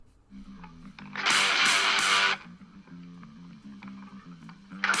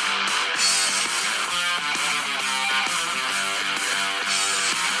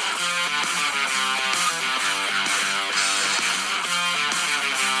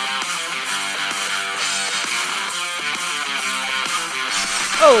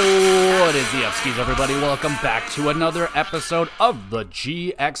Oh, what is the Upskis, everybody? Welcome back to another episode of the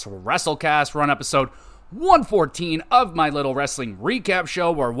GXWrestleCast. We're on episode 114 of my little wrestling recap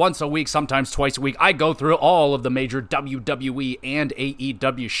show, where once a week, sometimes twice a week, I go through all of the major WWE and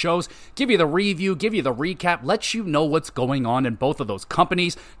AEW shows, give you the review, give you the recap, let you know what's going on in both of those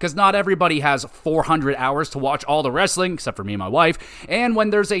companies, because not everybody has 400 hours to watch all the wrestling, except for me and my wife, and when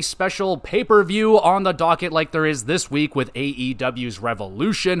there's a special pay-per-view on the docket like there is this week with AEW's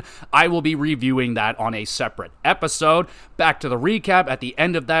Revolution, I will be reviewing that on a separate episode. Back to the recap. At the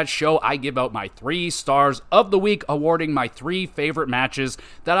end of that show, I give out my 3 stars of the week, awarding my 3 favorite matches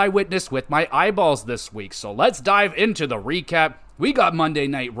that I witnessed with my eyeballs this week. So let's dive into the recap. We got Monday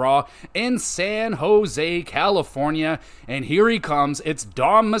Night Raw in San Jose, California, and here he comes. It's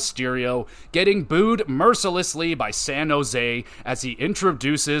Dom Mysterio getting booed mercilessly by San Jose as he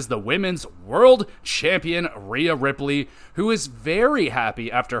introduces the Women's World Champion Rhea Ripley, who is very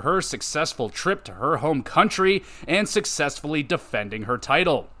happy after her successful trip to her home country and successfully defending her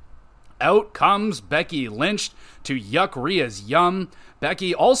title. Out comes Becky Lynch to yuck Rhea's yum.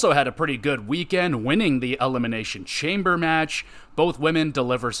 Becky also had a pretty good weekend, winning the Elimination Chamber match. Both women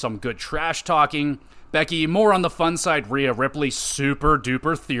deliver some good trash talking. Becky more on the fun side, Rhea Ripley super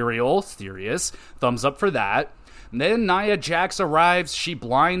duper serious. Thumbs up for that. Then Nia Jax arrives, she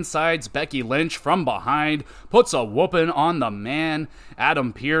blindsides Becky Lynch from behind, puts a whooping on the man.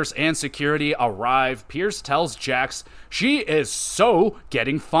 Adam Pearce and security arrive. Pearce tells Jax she is so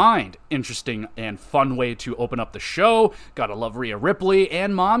getting fined. Interesting and fun way to open up the show. Gotta love Rhea Ripley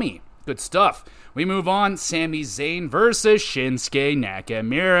and Mommy. Good stuff. We move on. Sami Zayn versus Shinsuke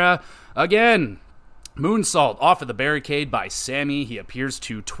Nakamura. Again, moonsault off of the barricade by Sami. He appears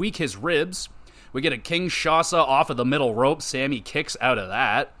to tweak his ribs. We get a Kinshasa off of the middle rope. Sami kicks out of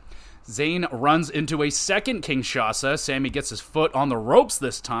that. Zayn runs into a second Kinshasa. Sami gets his foot on the ropes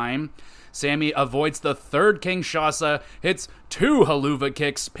this time. Sami avoids the third Kinshasa, hits 2 haluva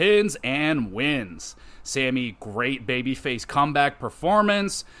kicks, pins, and wins. Sami, great babyface comeback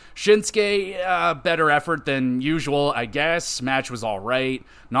performance. Shinsuke, better effort than usual, I guess. Match was alright.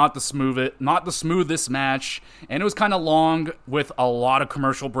 Not the smoothest match. And it was kind of long with a lot of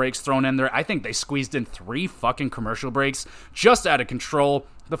commercial breaks thrown in there. I think they squeezed in 3 fucking commercial breaks. Just out of control.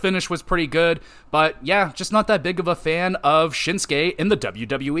 The finish was pretty good. But yeah, just not that big of a fan of Shinsuke in the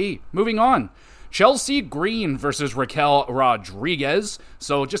WWE. Moving on. Chelsea Green versus Raquel Rodriguez.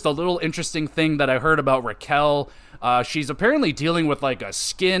 So just a little interesting thing that I heard about Raquel. She's apparently dealing with like a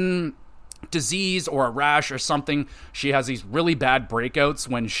skin disease or a rash or something. She has these really bad breakouts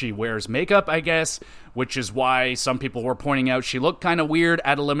when she wears makeup, I guess, which is why some people were pointing out she looked kind of weird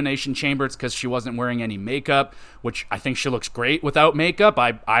at Elimination Chamber. It's because she wasn't wearing any makeup, which I think she looks great without makeup.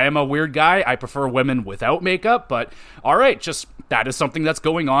 I am a weird guy. I prefer women without makeup, but all right, just that is something that's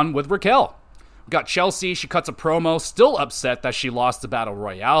going on with Raquel. Got Chelsea, she cuts a promo, still upset that she lost the Battle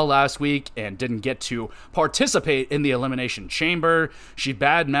Royale last week and didn't get to participate in the Elimination Chamber. She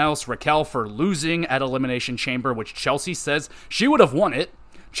badmouths Raquel for losing at Elimination Chamber, which Chelsea says she would have won it.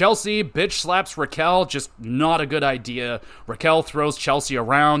 Chelsea bitch slaps Raquel, just not a good idea. Raquel throws Chelsea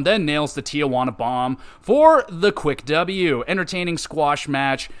around, then nails the Tijuana Bomb for the quick W. Entertaining squash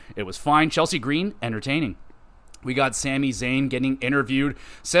match. It was fine. Chelsea Green, entertaining. We got Sami Zayn getting interviewed,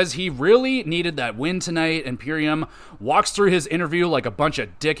 says he really needed that win tonight. Imperium walks through his interview like a bunch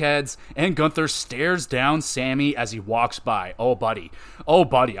of dickheads, and Gunther stares down Sami as he walks by. Oh, buddy,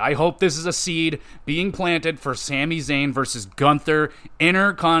 I hope this is a seed being planted for Sami Zayn versus Gunther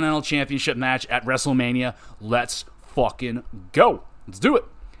Intercontinental Championship match at WrestleMania. Let's fucking go. Let's do it.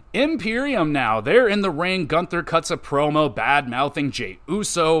 Imperium now, they're in the ring. Gunther cuts a promo bad-mouthing Jey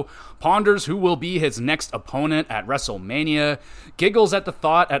Uso, ponders who will be his next opponent at WrestleMania, giggles at the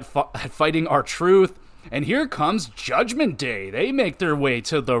thought at fighting R-Truth, and here comes Judgment Day. They make their way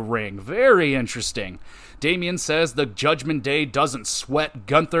to the ring. Very interesting. Damian says the Judgment Day doesn't sweat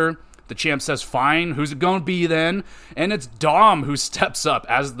Gunther. The champ says, fine, who's it gonna be then? And it's Dom who steps up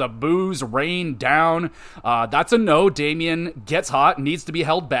as the boos rain down. That's a no. Damian gets hot, needs to be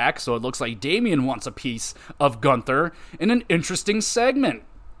held back, so it looks like Damian wants a piece of Gunther in an interesting segment.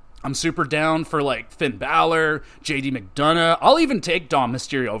 I'm super down for like Finn Balor, JD McDonough. I'll even take Dom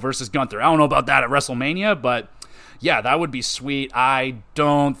Mysterio versus Gunther. I don't know about that at WrestleMania, but yeah, that would be sweet. I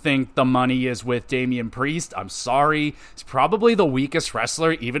don't think the money is with Damian Priest. I'm sorry. He's probably the weakest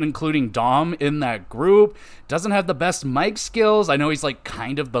wrestler, even including Dom in that group. Doesn't have the best mic skills. I know he's like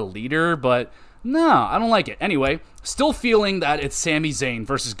kind of the leader, but No, I don't like it. Anyway, still feeling that it's Sami Zayn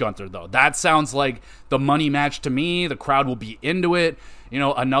versus Gunther, though. That sounds like the money match to me. The crowd will be into it. You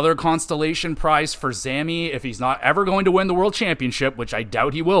know, another constellation prize for Sami if he's not ever going to win the World Championship, which I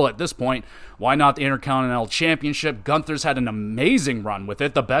doubt he will at this point. Why not the Intercontinental Championship? Gunther's had an amazing run with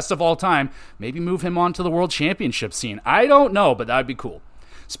it, the best of all time. Maybe move him on to the World Championship scene. I don't know, but that'd be cool.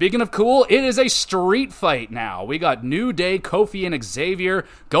 Speaking of cool, it is a street fight now. We got New Day, Kofi, and Xavier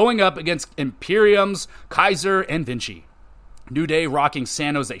going up against Imperium's Kaiser and Vinci. New Day rocking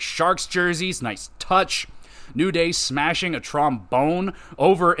San Jose Sharks jerseys. Nice touch. New Day smashing a trombone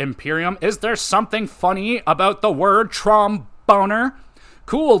over Imperium. Is there something funny about the word tromboner?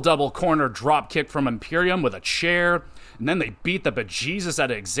 Cool double corner drop kick from Imperium with a chair. And then they beat the bejesus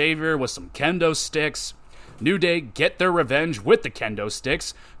out of Xavier with some kendo sticks. New Day get their revenge with the kendo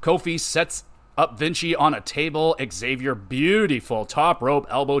sticks. Kofi sets up Vinci on a table. Xavier, beautiful top rope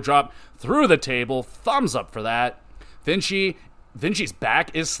elbow drop through the table. Thumbs up for that. Vinci's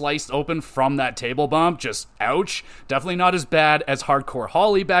back is sliced open from that table bump. Just ouch. Definitely not as bad as Hardcore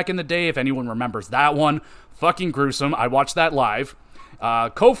Holly back in the day, if anyone remembers that one. Fucking gruesome. I watched that live.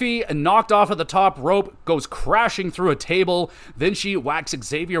 Kofi knocked off of the top rope, goes crashing through a table. Vinci whacks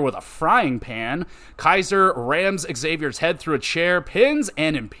Xavier with a frying pan. Kaiser rams Xavier's head through a chair, pins,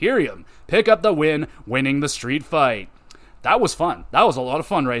 and Imperium pick up the win, winning the street fight. That was fun. That was a lot of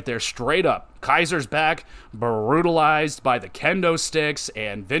fun right there, straight up. Kaiser's back brutalized by the kendo sticks,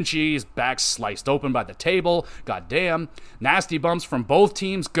 and Vinci's back sliced open by the table. Goddamn. Nasty bumps from both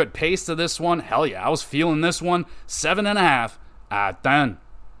teams. Good pace to this one. Hell yeah, I was feeling this one. 7.5 out of 10.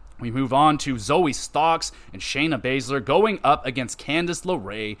 We move on to Zoe Starks and Shayna Baszler going up against Candice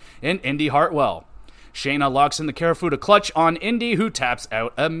LeRae and Indy Hartwell. Shayna locks in the Karafuda clutch on Indy, who taps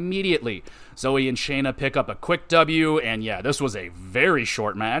out immediately. Zoe and Shayna pick up a quick W, and yeah, this was a very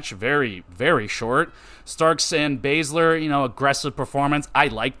short match. Very, very short. Starks and Baszler, aggressive performance. I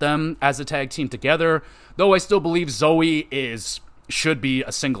like them as a tag team together, though I still believe Zoe should be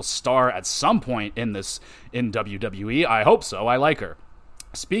a single star at some point in WWE. I hope so. I like her.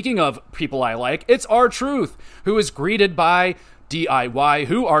 Speaking of people I like, it's R-Truth, who is greeted by DIY,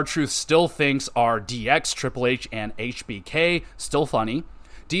 who R-Truth still thinks are DX, Triple H, and HBK. Still funny.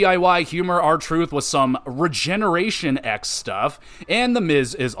 DIY humor R-Truth with some Regeneration X stuff, and The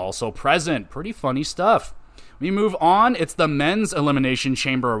Miz is also present. Pretty funny stuff. We move on. It's the men's Elimination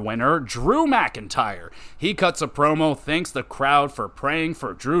Chamber winner, Drew McIntyre. He cuts a promo, thanks the crowd for praying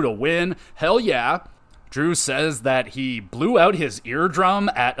for Drew to win. Hell yeah. Drew says that he blew out his eardrum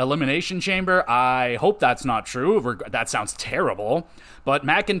at Elimination Chamber. I hope that's not true. That sounds terrible. But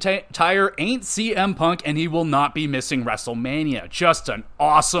McIntyre ain't CM Punk, and he will not be missing WrestleMania. Just an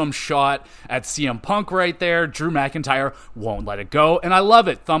awesome shot at CM Punk right there. Drew McIntyre won't let it go, and I love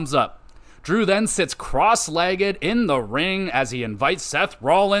it. Thumbs up. Drew then sits cross-legged in the ring as he invites Seth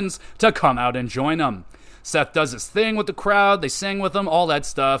Rollins to come out and join him. Seth does his thing with the crowd, they sing with him, all that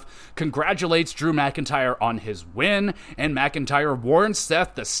stuff, congratulates Drew McIntyre on his win, and McIntyre warns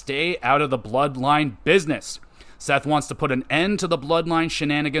Seth to stay out of the Bloodline business. Seth wants to put an end to the Bloodline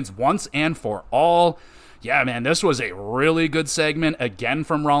shenanigans once and for all. Yeah, man, this was a really good segment, again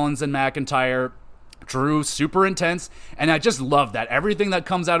from Rollins and McIntyre. Drew, super intense, and I just love that. Everything that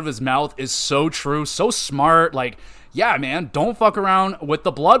comes out of his mouth is so true, so smart, yeah, man, don't fuck around with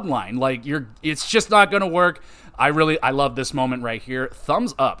the Bloodline. It's just not going to work. I love this moment right here.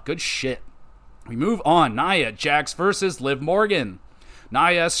 Thumbs up. Good shit. We move on. Nia Jax versus Liv Morgan.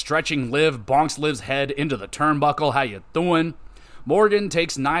 Nia stretching Liv, bonks Liv's head into the turnbuckle. How you doing? Morgan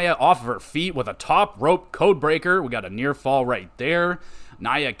takes Nia off of her feet with a top rope codebreaker. We got a near fall right there.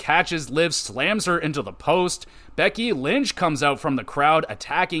 Nia catches Liv, slams her into the post. Becky Lynch comes out from the crowd,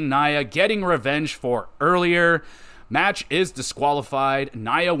 attacking Nia, getting revenge for earlier. Match is disqualified.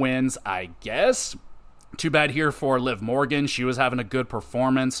 Nia wins, I guess. Too bad here for Liv Morgan. She was having a good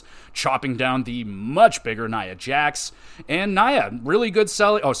performance, chopping down the much bigger Nia Jax. And Nia, really good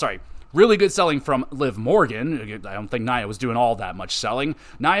selling from Liv Morgan. I don't think Nia was doing all that much selling.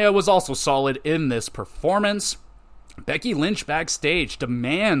 Nia was also solid in this performance. Becky Lynch backstage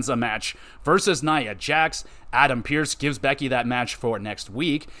demands a match versus Nia Jax. Adam Pearce gives Becky that match for next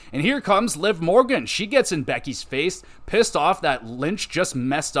week. And here comes Liv Morgan. She gets in Becky's face, pissed off that Lynch just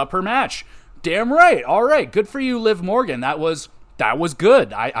messed up her match. Damn right. All right. Good for you, Liv Morgan. That was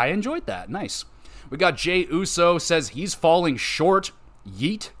good. I enjoyed that. Nice. We got Jey Uso says he's falling short.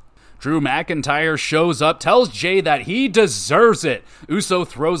 Yeet. Drew McIntyre shows up, tells Jey that he deserves it. Uso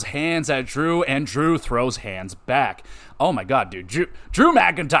throws hands at Drew, and Drew throws hands back. Oh my god, dude. Drew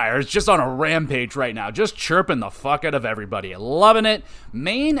McIntyre is just on a rampage right now, just chirping the fuck out of everybody. Loving it.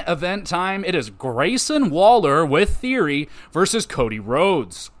 Main event time. It is Grayson Waller with Theory versus Cody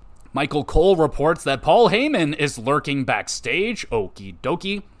Rhodes. Michael Cole reports that Paul Heyman is lurking backstage. Okie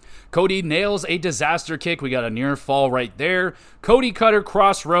dokie. Cody nails a disaster kick. We got a near fall right there. Cody cutter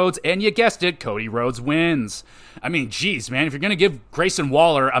cross Rhodes, and you guessed it, Cody Rhodes wins. I mean, geez, man, if you're going to give Grayson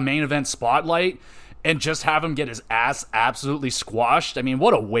Waller a main event spotlight and just have him get his ass absolutely squashed, I mean,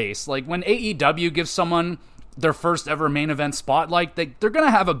 what a waste. Like, when AEW gives someone their first ever main event spotlight, they're going to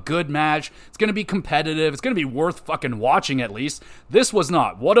have a good match. It's going to be competitive. It's going to be worth fucking watching at least. This was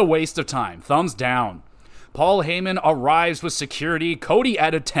not. What a waste of time. Thumbs down. Paul Heyman arrives with security. Cody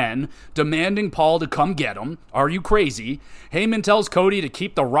at a 10, demanding Paul to come get him. Are you crazy? Heyman tells Cody to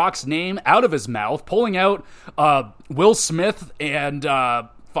keep The Rock's name out of his mouth, pulling out Will Smith and,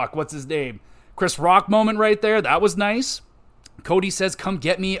 what's his name? Chris Rock moment right there. That was nice. Cody says, come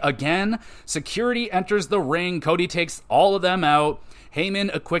get me again. Security enters the ring. Cody takes all of them out.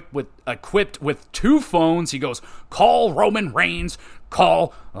 Heyman equipped with 2 phones. He goes, call Roman Reigns,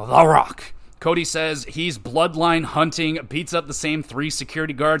 call The Rock. Cody says he's bloodline hunting, beats up the same 3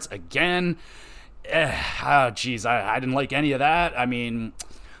 security guards again. I didn't like any of that. I mean,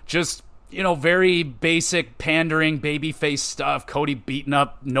 just, very basic pandering babyface stuff. Cody beating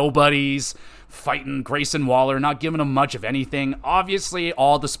up nobodies, fighting Grayson Waller, not giving him much of anything. Obviously,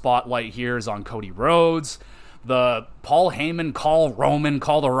 all the spotlight here is on Cody Rhodes. The Paul Heyman call Roman,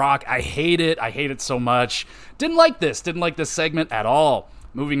 call The Rock. I hate it. I hate it so much. Didn't like this segment at all.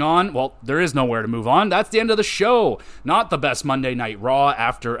 Moving on, well, there is nowhere to move on. That's the end of the show. Not the best Monday Night Raw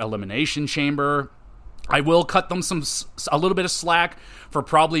after Elimination Chamber. I will cut them a little bit of slack for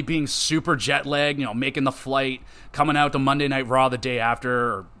probably being super jet lagged, making the flight, coming out to Monday Night Raw the day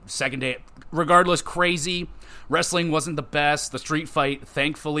after, or second day. Regardless, crazy. Wrestling wasn't the best. The street fight,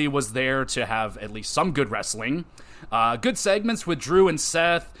 thankfully, was there to have at least some good wrestling. Good segments with Drew and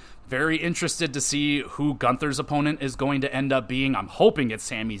Seth. Very interested to see who Gunther's opponent is going to end up being. I'm hoping it's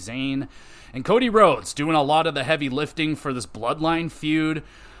Sami Zayn. And Cody Rhodes doing a lot of the heavy lifting for this Bloodline feud.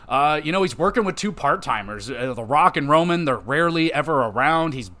 He's working with 2 part-timers. The Rock and Roman, they're rarely ever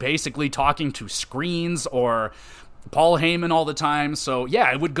around. He's basically talking to screens or Paul Heyman all the time. So, yeah,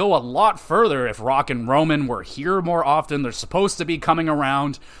 it would go a lot further if Rock and Roman were here more often. They're supposed to be coming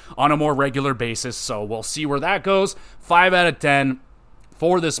around on a more regular basis. So we'll see where that goes. 5 out of 10.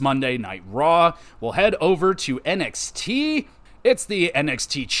 For this Monday Night Raw, we'll head over to NXT. It's the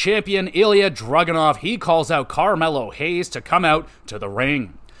NXT champion, Ilya Dragunov. He calls out Carmelo Hayes to come out to the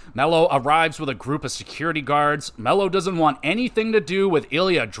ring. Melo arrives with a group of security guards. Melo doesn't want anything to do with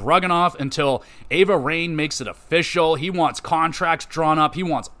Ilya Dragunov until Ava Raine makes it official. He wants contracts drawn up. He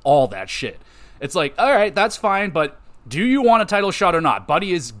wants all that shit. It's like, all right, that's fine, but do you want a title shot or not?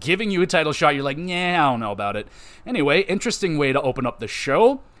 Buddy is giving you a title shot. You're like, I don't know about it. Anyway, interesting way to open up the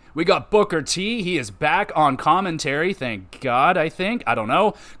show. We got Booker T. He is back on commentary. Thank God, I think. I don't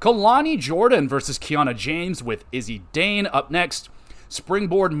know. Kalani Jordan versus Kiana James with Izzy Dane up next.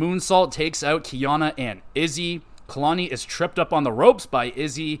 Springboard moonsault takes out Kiana and Izzy. Kalani is tripped up on the ropes by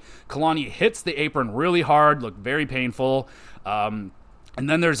Izzy. Kalani hits the apron really hard. Looked very painful. And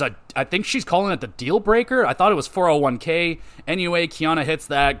then there's I think she's calling it the deal breaker. I thought it was 401k. Anyway, Kiana hits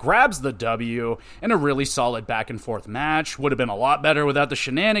that, grabs the W, in a really solid back and forth match. Would have been a lot better without the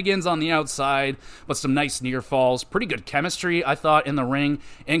shenanigans on the outside, but some nice near falls. Pretty good chemistry, I thought, in the ring.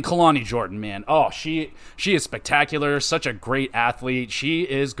 And Kalani Jordan, man, she is spectacular. Such a great athlete. She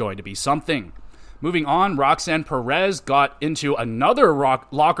is going to be something. Moving on, Roxanne Perez got into another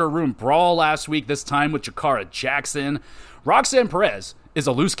locker room brawl last week, this time with Jakara Jackson. Roxanne Perez is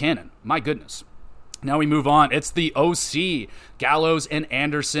a loose cannon. My goodness. Now we move on. It's the OC, Gallows and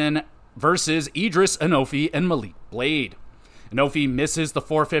Anderson versus Idris Enofi and Malik Blade. Enofi misses the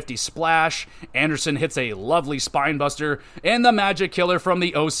 450 splash. Anderson hits a lovely spinebuster. And the Magic Killer from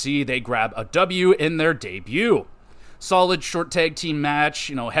the OC, they grab a W in their debut. Solid short tag team match,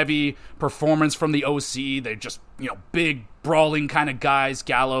 heavy performance from the OC. They're just, big brawling kind of guys.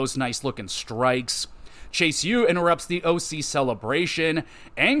 Gallows, nice looking strikes. Chase U interrupts the OC celebration.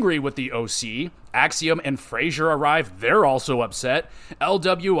 Angry with the OC, Axiom and Frazier arrive. They're also upset.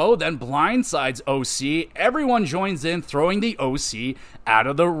 LWO then blindsides OC. Everyone joins in, throwing the OC out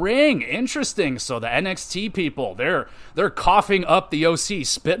of the ring. Interesting. So the NXT people, they're coughing up the OC,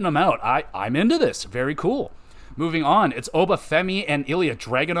 spitting them out. I'm into this. Very cool. Moving on, it's Oba Femi and Ilya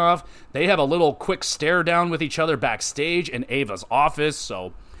Dragunov. They have a little quick stare down with each other backstage in Ava's office,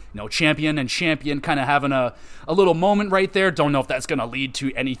 so champion and champion kind of having a little moment right there. Don't know if that's going to lead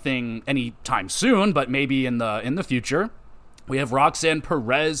to anything anytime soon, but maybe in the future. We have Roxanne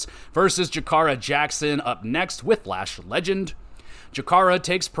Perez versus Jakara Jackson up next with Lash Legend. Jakara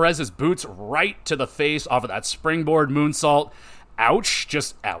takes Perez's boots right to the face off of that springboard moonsault. Ouch,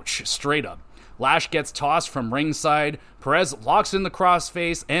 just ouch, straight up. Lash gets tossed from ringside. Perez locks in the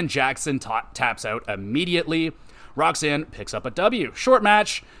crossface, and Jackson taps out immediately. Roxanne picks up a W. Short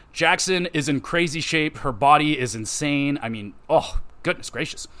match. Jackson is in crazy shape. Her body is insane. I mean, oh, goodness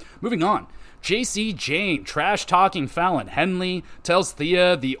gracious. Moving on. JC Jane, trash-talking Fallon Henley, tells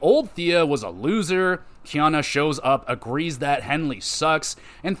Thea the old Thea was a loser. Kiana shows up, agrees that Henley sucks,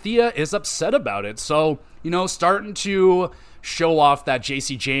 and Thea is upset about it. So, starting to show off that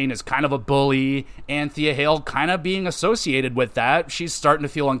JC Jane is kind of a bully, and Thea Hale kind of being associated with that. She's starting to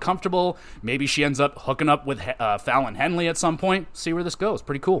feel uncomfortable. Maybe she ends up hooking up with Fallon Henley at some point. See where this goes.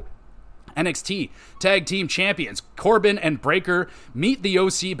 Pretty cool. NXT Tag Team Champions Corbin and Breakker meet the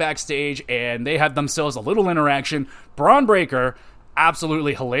OC backstage, and they have themselves a little interaction. Braun Breakker,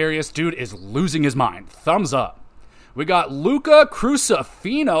 absolutely hilarious. Dude is losing his mind. Thumbs up. We got Luca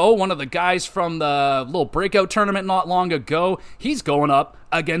Crucifino, one of the guys from the little breakout tournament not long ago. He's going up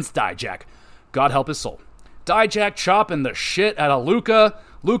against Dijak. God help his soul. Dijak chopping the shit out of Luca.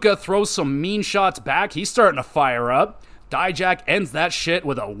 Luca throws some mean shots back. He's starting to fire up. Dijak ends that shit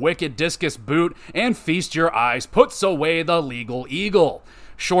with a wicked discus boot, and feast your eyes, puts away the legal eagle.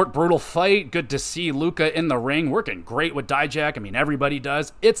 Short, brutal fight. Good to see Luca in the ring, working great with Dijak. I mean, everybody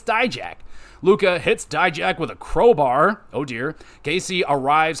does. It's Dijak. Luca hits Dijak with a crowbar. Oh dear. Casey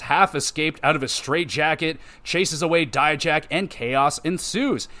arrives half-escaped out of his straitjacket, chases away Dijak, and chaos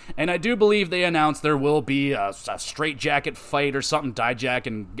ensues. And I do believe they announced there will be a straitjacket fight or something. Dijak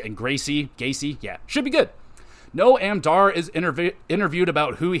and Gacy. Yeah, should be good. Noam Dar is interviewed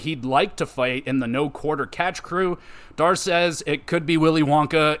about who he'd like to fight in the No Quarter Catch crew. Dar says it could be Willy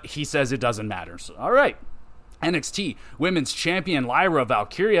Wonka. He says it doesn't matter. So, all right. NXT Women's Champion Lyra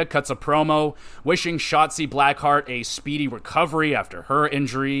Valkyria cuts a promo wishing Shotzi Blackheart a speedy recovery after her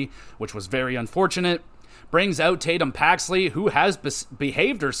injury, which was very unfortunate. Brings out Tatum Paxley, who has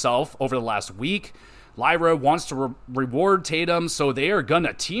behaved herself over the last week. Lyra wants to reward Tatum, so they are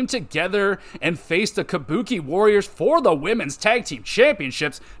gonna team together and face the Kabuki Warriors for the Women's Tag Team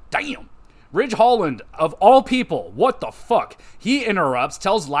Championships. Damn! Ridge Holland, of all people, what the fuck? He interrupts,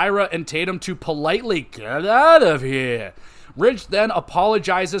 tells Lyra and Tatum to politely get out of here. Ridge then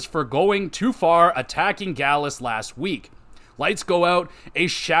apologizes for going too far, attacking Gallus last week. Lights go out, a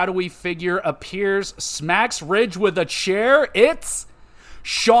shadowy figure appears, smacks Ridge with a chair. It's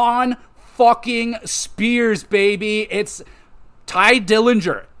Sean fucking Spears, baby. It's Ty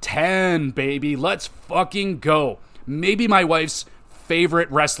Dillinger. 10, baby. Let's fucking go. Maybe my wife's favorite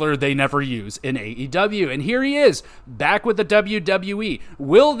wrestler they never use in AEW. And here he is, back with the WWE.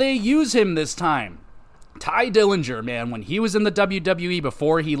 Will they use him this time? Ty Dillinger, man, when he was in the WWE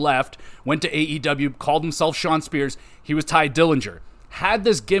before he left, went to AEW, called himself Sean Spears, he was Ty Dillinger. Had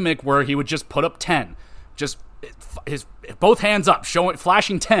this gimmick where he would just put up 10. Just his both hands up, showing,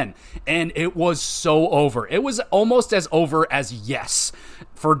 flashing 10, and it was so over. It was almost as over as Yes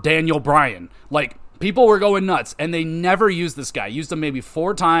for Daniel Bryan. Like, people were going nuts, and they never used this guy. Used him maybe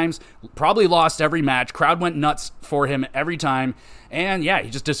 4 times, probably lost every match. Crowd went nuts for him every time, and yeah, he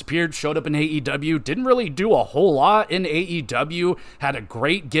just disappeared, showed up in AEW, didn't really do a whole lot in AEW, had a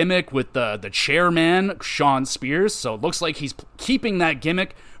great gimmick with the chairman, Sean Spears, so it looks like he's keeping that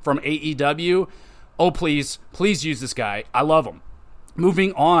gimmick from AEW. Oh, please use this guy. I love him.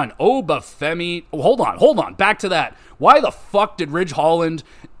 Moving on. Obafemi. Oh, hold on. Back to that. Why the fuck did Ridge Holland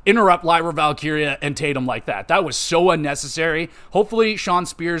interrupt Lyra Valkyria and Tatum like that? That was so unnecessary. Hopefully Sean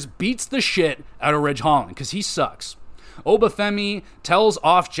Spears beats the shit out of Ridge Holland, because he sucks. Obafemi tells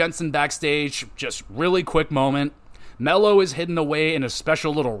off Jensen backstage. Just really quick moment. Mello is hidden away in a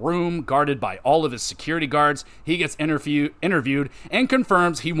special little room guarded by all of his security guards. He gets interviewed and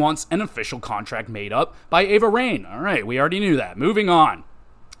confirms he wants an official contract made up by Ava Raine. All right, we already knew that. Moving on.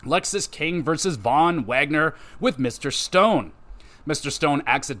 Lexis King versus Von Wagner with Mr. Stone. Mr. Stone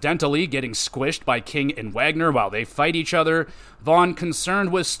accidentally getting squished by King and Wagner while they fight each other. Vaughn,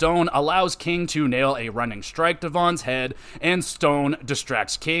 concerned with Stone, allows King to nail a running strike to Vaughn's head, and Stone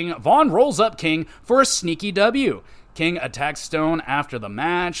distracts King. Vaughn rolls up King for a sneaky W. King attacks Stone after the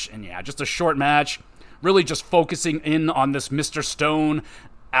match, and yeah, just a short match. Really just focusing in on this Mr. Stone,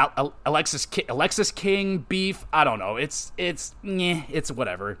 Alexis King beef. I don't know. It's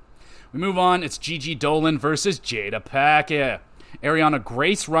whatever. We move on. It's Gigi Dolan versus Jada Pinkett. Ariana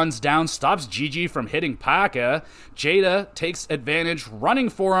Grace runs down, stops Gigi from hitting Paka. Jada takes advantage, running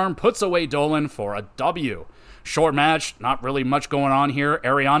forearm, puts away Dolan for a W. Short match, not really much going on here.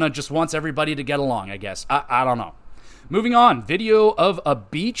 Ariana just wants everybody to get along, I guess. I don't know. Moving on, video of a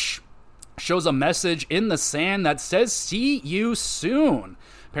beach shows a message in the sand that says, "See you soon."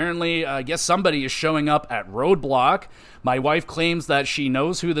 Apparently, I guess somebody is showing up at Roadblock. My wife claims that she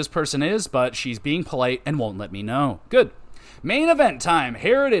knows who this person is, but she's being polite and won't let me know. Good. Main event time.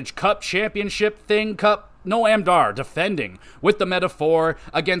 Heritage Cup Championship Thing Cup. Noam Dar defending with the metaphor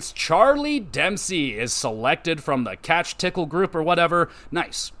against Charlie Dempsey is selected from the Catch Tickle group or whatever.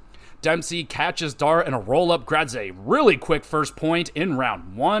 Nice. Dempsey catches Dar in a roll-up, grabs a really quick first point in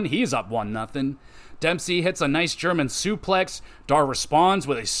round 1. He's up 1-0. Dempsey hits a nice German suplex. Dar responds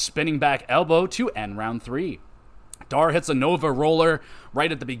with a spinning back elbow to end round 3. Dar hits a Nova roller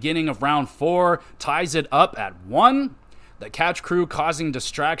right at the beginning of round 4, ties it up at 1. The Catch crew causing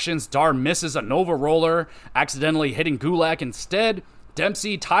distractions. Dar misses a Nova roller, accidentally hitting Gulak instead.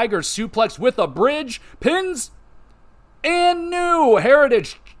 Dempsey Tiger suplex with a bridge, pins, and new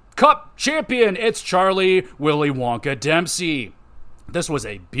Heritage Cup champion. It's Charlie Willy Wonka Dempsey. This was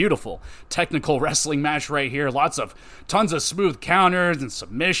a beautiful technical wrestling match right here. Tons of smooth counters and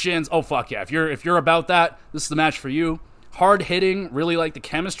submissions. Oh fuck yeah! If you're about that, this is the match for you. Hard hitting, really like the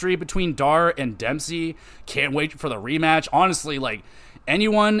chemistry between Dar and Dempsey. Can't wait for the rematch. Honestly, like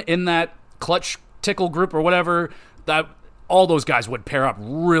anyone in that Clutch Tickle group or whatever, that all those guys would pair up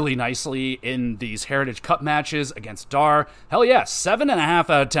really nicely in these Heritage Cup matches against Dar. Hell yeah, 7.5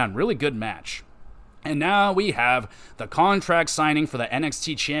 out of 10. Really good match. And now we have the contract signing for the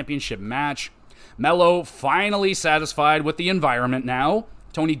NXT Championship match. Mello finally satisfied with the environment now.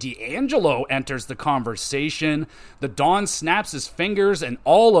 Tony D'Angelo enters the conversation. The Don snaps his fingers and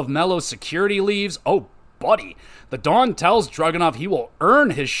all of Mello's security leaves. Oh, buddy. The Don tells Dragunov he will earn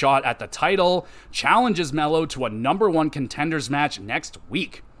his shot at the title, challenges Mello to a #1 contenders match next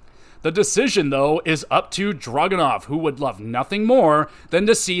week. The decision, though, is up to Dragunov, who would love nothing more than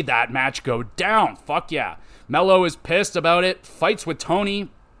to see that match go down. Fuck yeah. Mello is pissed about it, fights with Tony.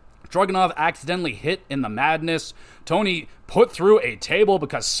 Dragunov accidentally hit in the madness. Tony put through a table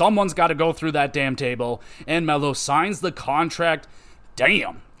because someone's got to go through that damn table. And Mello signs the contract.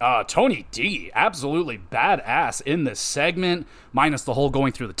 Damn. Tony D, absolutely badass in this segment, minus the whole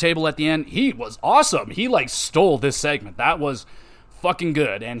going through the table at the end. He was awesome. He, stole this segment. That was fucking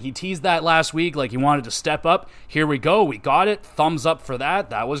good. And he teased that last week like he wanted to step up. Here we go. We got it. Thumbs up for that.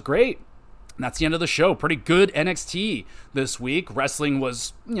 That was great. And that's the end of the show. Pretty good NXT this week. Wrestling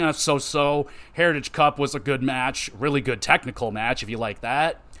was, so-so. Heritage Cup was a good match. Really good technical match, if you like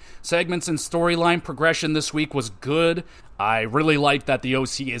that. Segments and storyline progression this week was good. I really like that the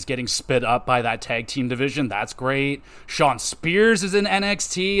OC is getting spit up by that tag team division. That's great. Shawn Spears is in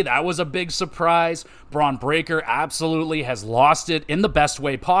NXT. That was a big surprise. Braun Breaker absolutely has lost it in the best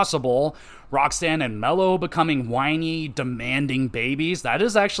way possible. Roxanne and Mello becoming whiny, demanding babies. That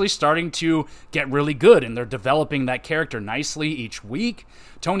is actually starting to get really good, and they're developing that character nicely each week.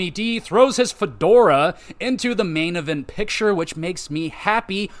 Tony D throws his fedora into the main event picture, which makes me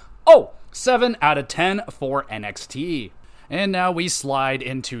happy. 7 out of 10 for NXT. And now we slide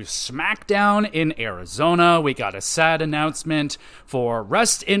into SmackDown in Arizona. We got a sad announcement for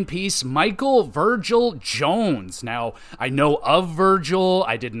rest in peace, Michael Virgil Jones. Now, I know of Virgil.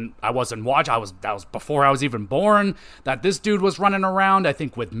 I wasn't watching. That was before I was even born. That this dude was running around, I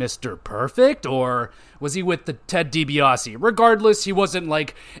think, with Mr. Perfect, or was he with the Ted DiBiase? Regardless, he wasn't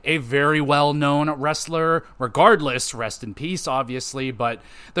like a very well-known wrestler. Regardless, rest in peace, obviously. But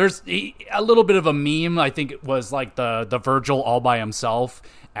there's a little bit of a meme. I think it was like the Virgil all by himself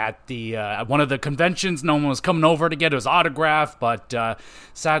at the one of the conventions. No one was coming over to get his autograph, but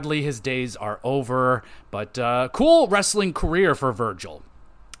sadly his days are over. But cool wrestling career for Virgil.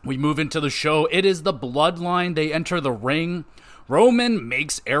 We move into the show. It is the Bloodline. They enter the ring. Roman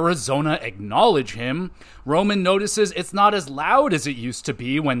makes Arizona acknowledge him. Roman notices it's not as loud as it used to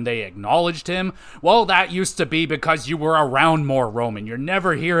be when they acknowledged him. Well, that used to be because you were around more, Roman. You're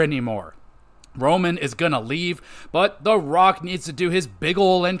never here anymore. Roman is gonna leave, but The Rock needs to do his big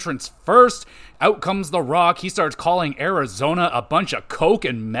ol' entrance first. Out comes The Rock. He starts calling Arizona a bunch of coke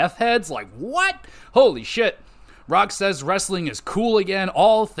and meth heads. Like, what? Holy shit. Rock says wrestling is cool again,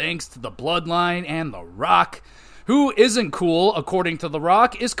 all thanks to the Bloodline and The Rock. Who isn't cool, according to The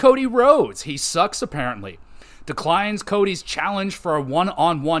Rock, is Cody Rhodes. He sucks, apparently. Declines Cody's challenge for a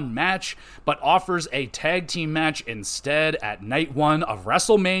one-on-one match, but offers a tag team match instead at night 1 of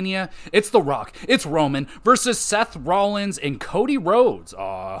WrestleMania. It's The Rock, it's Roman versus Seth Rollins and Cody Rhodes.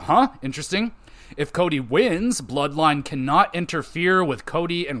 Interesting. If Cody wins, Bloodline cannot interfere with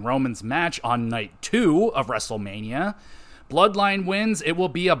Cody and Roman's match on night 2 of WrestleMania. Bloodline wins, it will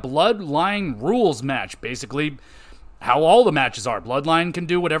be a Bloodline rules match. Basically, how all the matches are. Bloodline can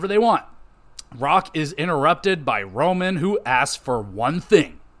do whatever they want. Rock is interrupted by Roman, who asks for one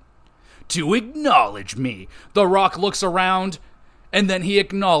thing: to acknowledge me. The Rock looks around, and then he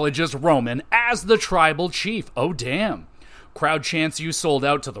acknowledges Roman as the tribal chief. Oh, damn. Crowd chants "You sold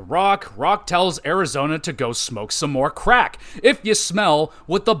out" to The Rock. Rock tells Arizona to go smoke some more crack. If you smell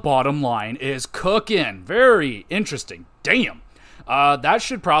what the bottom line is cooking. Very interesting. Damn. That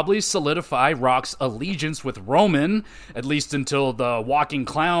should probably solidify Rock's allegiance with Roman, at least until the walking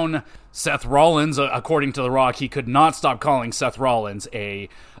clown Seth Rollins. According to The Rock, he could not stop calling Seth Rollins an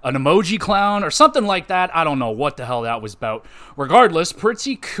emoji clown or something like that. I don't know what the hell that was about. Regardless,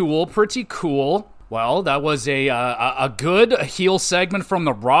 pretty cool. Well, that was a good heel segment from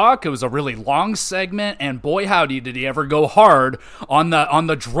The Rock. It was a really long segment, and boy howdy did he ever go hard on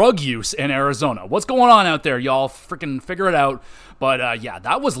the drug use in Arizona. What's going on out there, y'all? Freaking figure it out. But yeah,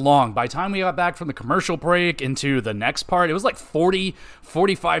 that was long. By the time we got back from the commercial break into the next part, it was like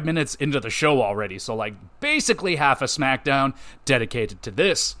 45 minutes into the show already. So like basically half a SmackDown dedicated to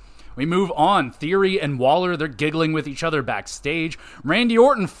this. We move on. Theory and Waller, they're giggling with each other backstage. Randy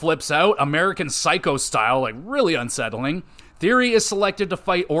Orton flips out, American Psycho style, like really unsettling. Theory is selected to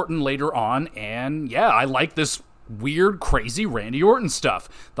fight Orton later on, and yeah, I like this weird, crazy Randy Orton stuff.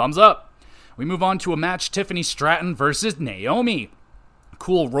 Thumbs up. We move on to a match, Tiffany Stratton versus Naomi.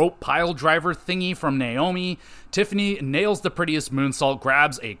 Cool rope pile driver thingy from Naomi. Tiffany nails the prettiest moonsault,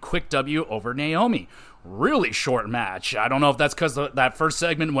 grabs a quick W over Naomi. Really short match. I don't know if that's because that first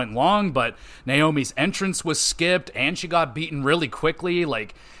segment went long, but Naomi's entrance was skipped and she got beaten really quickly.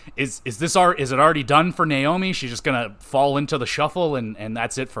 Like, is it already done for Naomi? She's just gonna fall into the shuffle and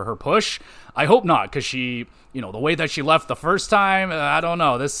that's it for her push? I hope not, because she, the way that she left the first time, I don't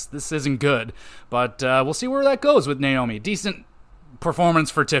know. This isn't good, but we'll see where that goes with Naomi. Decent performance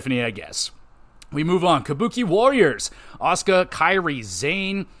for Tiffany, I guess. We move on. Kabuki Warriors. Asuka, Kairi,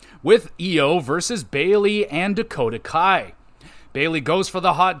 Zayn with Io versus Bayley and Dakota Kai. Bayley goes for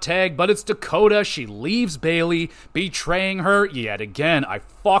the hot tag, but it's Dakota. She leaves Bayley, betraying her yet again. I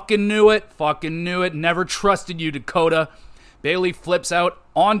fucking knew it. Never trusted you, Dakota. Bayley flips out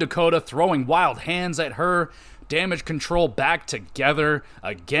on Dakota, throwing wild hands at her. Damage Control back together.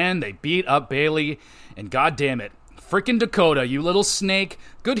 Again, they beat up Bayley, and goddamn it, frickin' Dakota, you little snake.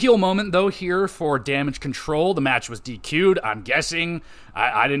 Good heel moment, though, here for Damage Control. The match was DQ'd, I'm guessing.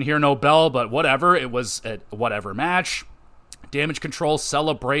 I didn't hear no bell, but whatever. It was a whatever match. Damage Control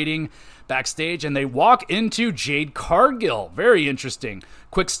celebrating backstage, and they walk into Jade Cargill. Very interesting.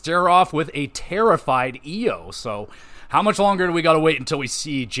 Quick stare-off with a terrified Io. So how much longer do we got to wait until we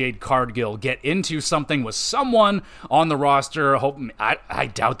see Jade Cargill get into something with someone on the roster? I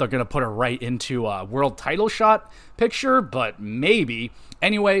doubt they're going to put her right into a world title shot picture, but maybe.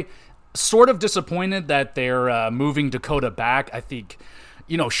 Anyway, sort of disappointed that they're moving Dakota back. I think,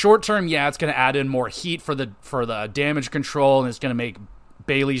 short term, yeah, it's going to add in more heat for the Damage Control, and it's going to make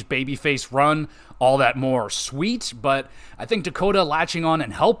Bayley's babyface run all that more sweet, but I think Dakota latching on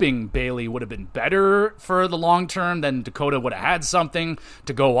and helping Bayley would have been better for the long term. Then Dakota would have had something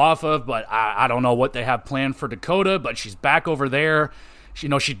to go off of, but I don't know what they have planned for Dakota, but she's back over there. She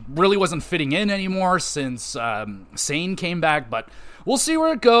really wasn't fitting in anymore since Sane came back, but we'll see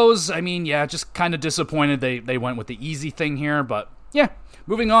where it goes. I mean, yeah, just kind of disappointed they went with the easy thing here, but yeah.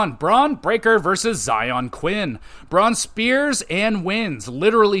 Moving on, Braun Breaker versus Zion Quinn. Braun spears and wins,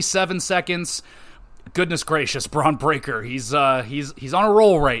 literally 7 seconds. Goodness gracious, Braun Breaker. He's on a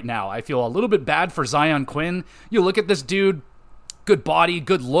roll right now. I feel a little bit bad for Zion Quinn. You look at this dude, good body,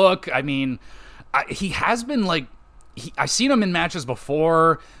 good look. I mean, he has been I've seen him in matches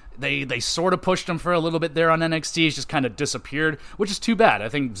before. They sort of pushed him for a little bit there on NXT. He's just kind of disappeared, which is too bad. I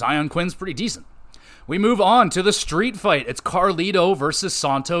think Zion Quinn's pretty decent. We move on to the street fight. It's Carlito versus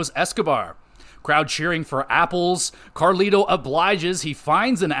Santos Escobar. Crowd cheering for apples. Carlito obliges. He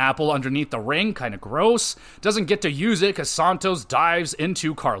finds an apple underneath the ring. Kind of gross. Doesn't get to use it because Santos dives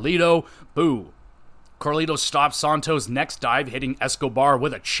into Carlito. Boo. Carlito stops Santos' next dive, hitting Escobar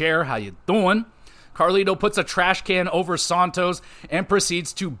with a chair. How you doing? Carlito puts a trash can over Santos and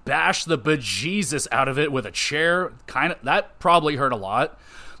proceeds to bash the bejesus out of it with a chair. That probably hurt a lot.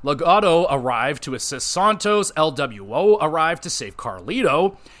 Legado arrived to assist Santos. LWO arrived to save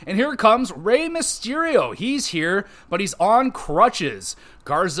Carlito. And here comes Rey Mysterio. He's here, but he's on crutches.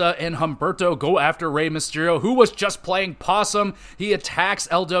 Garza and Humberto go after Rey Mysterio, who was just playing possum. He attacks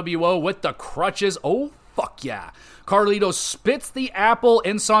LWO with the crutches. Oh, Fuck yeah. Carlito spits the apple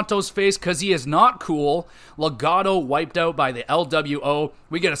in Santos' face because he is not cool. Legado wiped out by the LWO.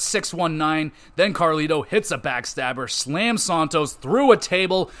 We get a 619. Then Carlito hits a backstabber, slams Santos through a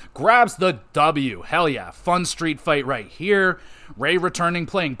table, grabs the W. Hell yeah. Fun street fight right here. Ray returning,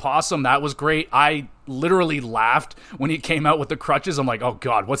 playing possum. That was great. I literally laughed when he came out with the crutches. I'm like, oh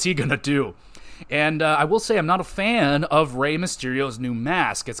God, what's he going to do? And I will say I'm not a fan of Rey Mysterio's new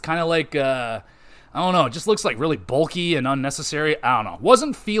mask. It's kind of like, I don't know, it just looks like really bulky and unnecessary. I don't know.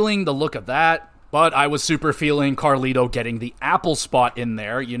 Wasn't feeling the look of that, but I was super feeling Carlito getting the apple spot in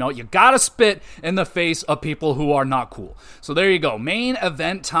there. You know, you gotta spit in the face of people who are not cool. So there you go. Main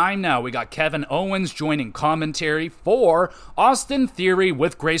event time now. We got Kevin Owens joining commentary for Austin Theory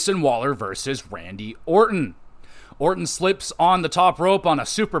with Grayson Waller versus Randy Orton. Orton slips on the top rope on a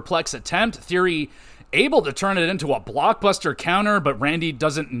superplex attempt. Theory able to turn it into a blockbuster counter, but Randy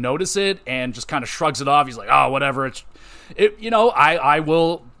doesn't notice it and just kind of shrugs it off. He's like, oh, whatever. I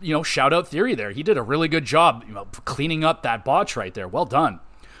will, shout out Theory there. He did a really good job, cleaning up that botch right there. Well done.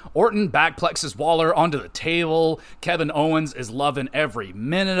 Orton backplexes Waller onto the table. Kevin Owens is loving every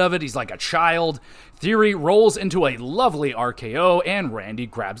minute of it. He's like a child. Theory rolls into a lovely RKO, and Randy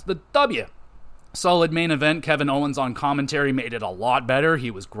grabs the W. Solid main event. Kevin Owens on commentary made it a lot better. He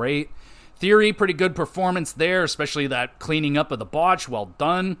was great. Theory, pretty good performance there, especially that cleaning up of the botch. Well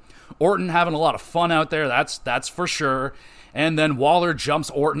done. Orton having a lot of fun out there. That's for sure. And then Waller jumps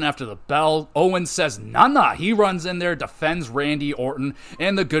Orton after the bell. Owens says, nah. He runs in there, defends Randy Orton,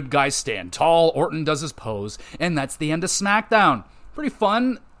 and the good guys stand tall. Orton does his pose, and that's the end of SmackDown. Pretty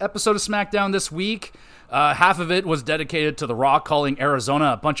fun episode of SmackDown this week. Half of it was dedicated to The Rock calling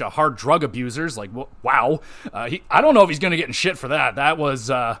Arizona a bunch of hard drug abusers. Like, wow. I don't know if he's going to get in shit for that. That was,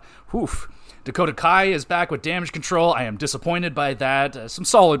 Dakota Kai is back with Damage Control. I am disappointed by that. Some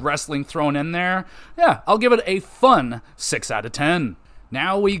solid wrestling thrown in there. Yeah, I'll give it a fun 6 out of 10.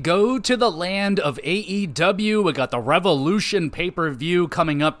 Now we go to the land of AEW. We got the Revolution pay-per-view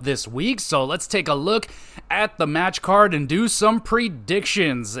coming up this week, so let's take a look at the match card and do some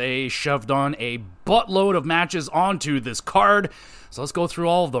predictions. They shoved on a buttload of matches onto this card, so let's go through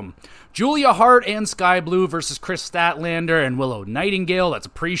all of them. Julia Hart and Sky Blue versus Chris Statlander and Willow Nightingale. That's a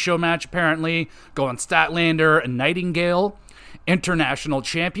pre-show match, apparently. Going Statlander and Nightingale. International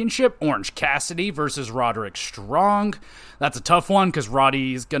Championship, Orange Cassidy versus Roderick Strong. That's a tough one because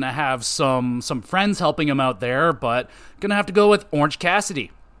Roddy's going to have some friends helping him out there, but going to have to go with Orange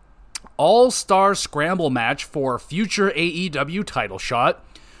Cassidy. All-Star Scramble match for future AEW title shot.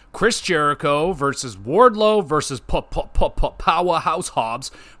 Chris Jericho versus Wardlow versus Powerhouse Hobbs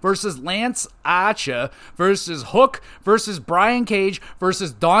versus Lance Archer versus Hook versus Brian Cage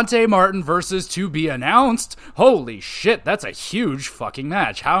versus Dante Martin versus to be announced. Holy shit, that's a huge fucking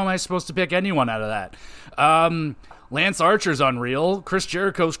match. How am I supposed to pick anyone out of that? Lance Archer's unreal. Chris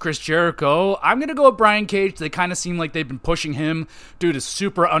Jericho's Chris Jericho. I'm going to go with Brian Cage. They kind of seem like they've been pushing him. Dude is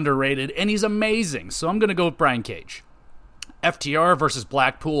super underrated, and he's amazing. So I'm going to go with Brian Cage. FTR versus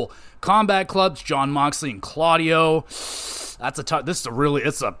Blackpool Combat Club's Jon Moxley and Claudio. It's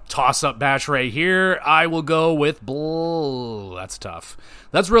a toss-up match right here. I will go with That's tough.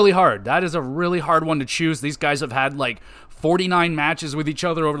 That's really hard. That is a really hard one to choose. These guys have had like 49 matches with each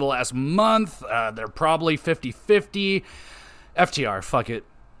other over the last month. They're probably 50-50. FTR, fuck it.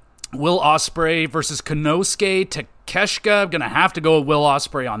 Will Ospreay versus Konosuke Takeshita. I'm going to have to go with Will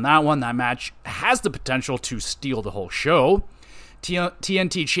Ospreay on that one. That match has the potential to steal the whole show.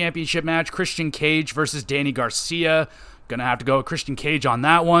 TNT Championship match, Christian Cage versus Danny Garcia. Going to have to go with Christian Cage on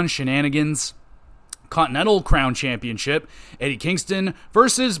that one. Shenanigans. Continental Crown Championship, Eddie Kingston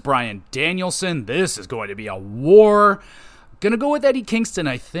versus Bryan Danielson. This is going to be a war. Going to go with Eddie Kingston,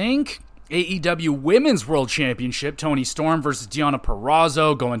 I think. AEW Women's World Championship, Toni Storm versus Deonna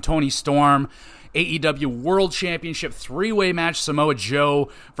Purrazzo, going Toni Storm. AEW World Championship 3-way match, Samoa Joe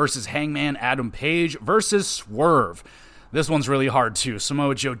versus Hangman Adam Page versus Swerve. This one's really hard too.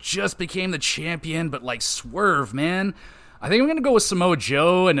 Samoa Joe just became the champion, but like Swerve, man. I think I'm going to go with Samoa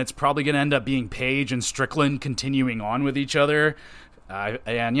Joe, and it's probably going to end up being Page and Strickland continuing on with each other.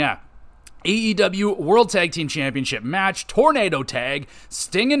 AEW World Tag Team Championship match, Tornado Tag,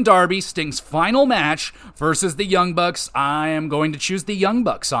 Sting and Darby, Sting's final match versus the Young Bucks. I am going to choose the Young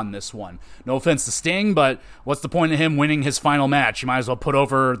Bucks on this one. No offense to Sting, but what's the point of him winning his final match? You might as well put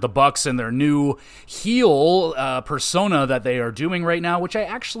over the Bucks and their new heel persona that they are doing right now, which I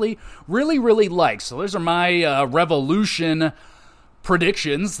actually really, really like. So those are my Revolution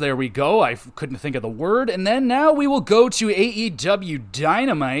predictions. There we go. I couldn't think of the word. And then now we will go to AEW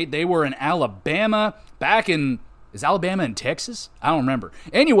Dynamite. They were in Alabama back in Is Alabama in Texas? I don't remember.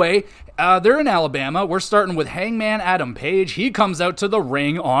 Anyway, they're in Alabama. We're starting with Hangman Adam Page. He comes out to the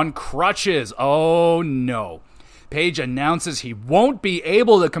ring on crutches. Oh, no. Page announces he won't be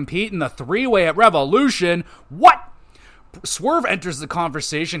able to compete in the three-way at Revolution. What? Swerve enters the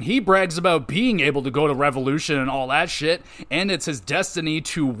conversation. He brags about being able to go to Revolution and all that shit, and it's his destiny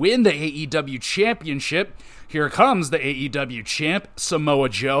to win the AEW championship. Here comes the AEW champ, Samoa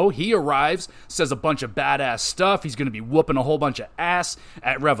Joe. He arrives, says a bunch of badass stuff. He's going to be whooping a whole bunch of ass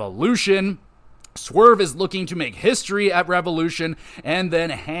at Revolution. Swerve is looking to make history at Revolution, and then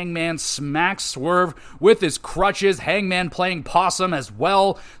Hangman smacks Swerve with his crutches. Hangman playing possum as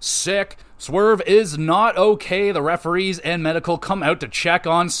well. Sick. Swerve is not okay. The referees and medical come out to check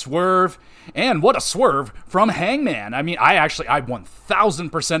on Swerve. And what a swerve from Hangman. I mean, I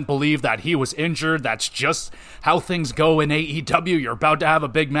 1000% believe that he was injured. That's just how things go in AEW. You're about to have a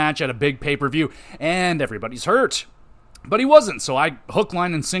big match at a big pay-per-view, and everybody's hurt. But he wasn't, so I hook,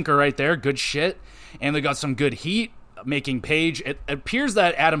 line, and sinker right there. Good shit. And they got some good heat, making Page. It appears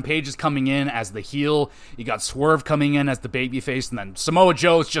that Adam Page is coming in as the heel. You got Swerve coming in as the babyface, and then Samoa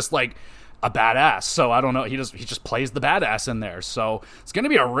Joe's just like a badass. So I don't know. He just plays the badass in there. So it's going to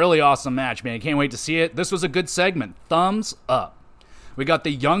be a really awesome match, man. I can't wait to see it. This was a good segment. Thumbs up. We got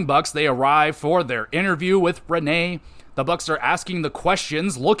the Young Bucks. They arrive for their interview with Renee. The Bucks are asking the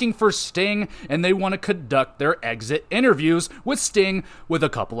questions, looking for Sting, and they want to conduct their exit interviews with Sting with a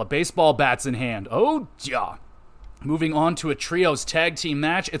couple of baseball bats in hand. Oh, yeah. Moving on to a trios tag team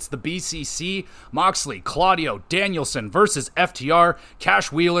match, it's the BCC, Moxley, Claudio, Danielson versus FTR,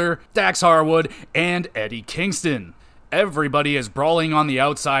 Cash Wheeler, Dax Harwood, and Eddie Kingston. Everybody is brawling on the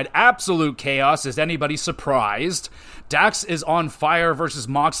outside. Absolute chaos. Is anybody surprised? Dax is on fire versus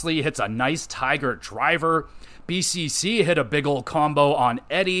Moxley, hits a nice Tiger driver. BCC hit a big old combo on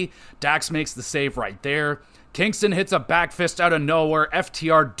Eddie. Dax makes the save right there. Kingston hits a back fist out of nowhere.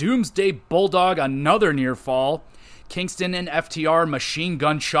 FTR Doomsday Bulldog, another near fall. Kingston and FTR machine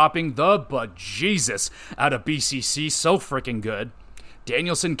gun chopping the bejesus out of BCC. So freaking good.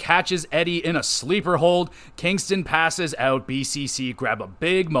 Danielson catches Eddie in a sleeper hold. Kingston passes out. BCC grab a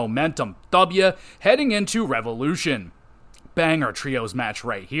big momentum W heading into Revolution. Banger trios match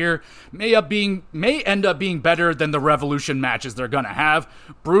right here. May end up being better than the Revolution matches they're gonna have.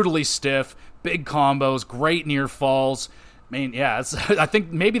 Brutally stiff, big combos, great near falls. I mean, yeah, I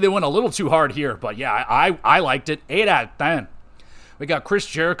think maybe they went a little too hard here, but yeah, I liked it. 8 out of 10. We got Chris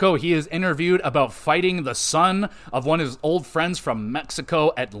Jericho. He is interviewed about fighting the son of one of his old friends from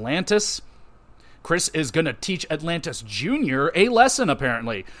Mexico, Atlantis. Chris is going to teach Atlantis Jr. a lesson,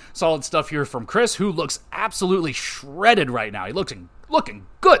 apparently. Solid stuff here from Chris, who looks absolutely shredded right now. He looking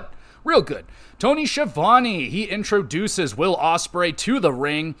good. Real good. Tony Schiavone, he introduces Will Ospreay to the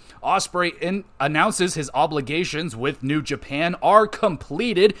ring. Ospreay announces his obligations with New Japan are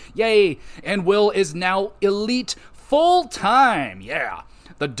completed. Yay! And Will is now elite full-time. Yeah.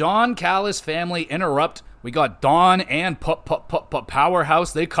 The Don Callis family interrupt. We got Dawn and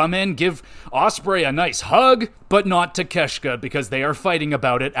Powerhouse. They come in, give Ospreay a nice hug, but not Takeshita because they are fighting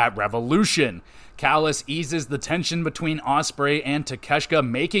about it at Revolution. Callis eases the tension between Ospreay and Takeshita,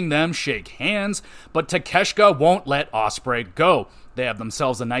 making them shake hands, but Takeshita won't let Ospreay go. They have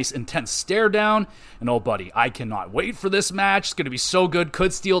themselves a nice intense stare down, and oh buddy, I cannot wait for this match. It's going to be so good,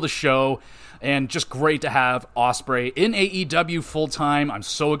 could steal the show. And just great to have Ospreay in AEW full-time. I'm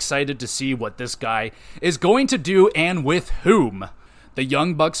so excited to see what this guy is going to do and with whom. The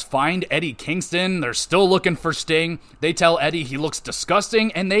Young Bucks find Eddie Kingston. They're still looking for Sting. They tell Eddie he looks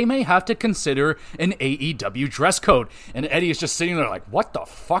disgusting and they may have to consider an AEW dress code. And Eddie is just sitting there like, what the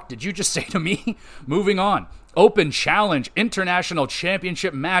fuck did you just say to me? Moving on. Open Challenge International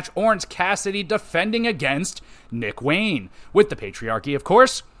Championship match. Orange Cassidy defending against Nick Wayne. With the Patriarchy, of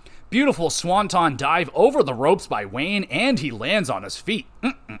course. Beautiful swanton dive over the ropes by Wayne, and he lands on his feet.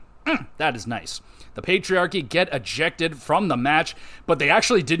 That is nice. The Patriarchy get ejected from the match, but they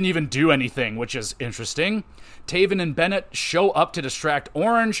actually didn't even do anything, which is interesting. Taven and Bennett show up to distract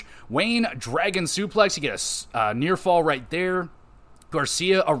Orange. Wayne dragon suplex. You get a near fall right there.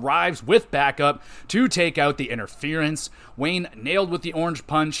 Garcia arrives with backup to take out the interference. Wayne nailed with the orange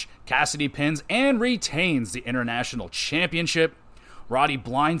punch. Cassidy pins and retains the International Championship. Roddy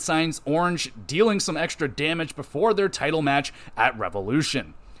blindsides Orange, dealing some extra damage before their title match at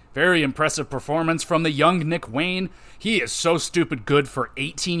Revolution. Very impressive performance from the young Nick Wayne. He is so stupid good for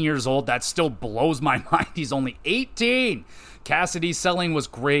 18 years old. That still blows my mind. He's only 18. Cassidy's selling was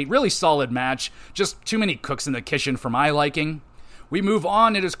great. Really solid match. Just too many cooks in the kitchen for my liking. We move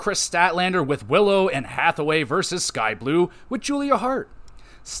on. It is Chris Statlander with Willow and Hathaway versus Sky Blue with Julia Hart.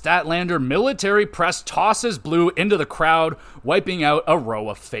 Statlander military press tosses Blue into the crowd, wiping out a row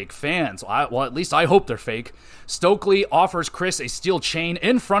of fake fans. Well, at least I hope they're fake. Stokely offers Chris a steel chain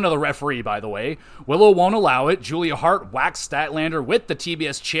in front of the referee, by the way. Willow won't allow it. Julia Hart whacks Statlander with the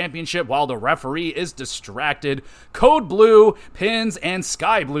TBS Championship while the referee is distracted. Code Blue pins and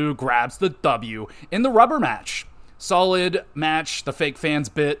Sky Blue grabs the W in the rubber match. Solid match, the fake fans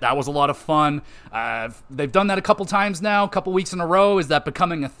bit. That was a lot of fun. They've done that a couple times now, a couple weeks in a row. Is that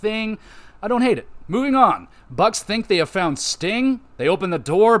becoming a thing? I don't hate it. Moving on. Bucks think they have found Sting. They open the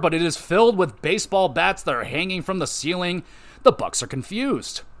door, but it is filled with baseball bats that are hanging from the ceiling. The Bucks are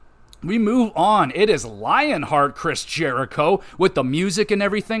confused. We move on. It is Lionheart Chris Jericho with the music and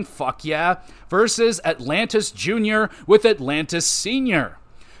everything. Fuck yeah. Versus Atlantis Jr. with Atlantis Sr.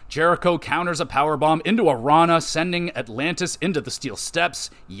 Jericho counters a powerbomb into a Rana, sending Atlantis into the steel steps.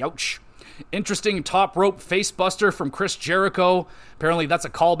 Youch. Interesting top rope facebuster from Chris Jericho. Apparently that's a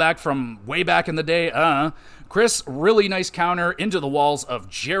callback from way back in the day. Chris, really nice counter into the walls of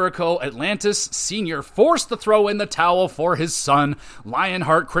Jericho. Atlantis Sr. forced to throw in the towel for his son.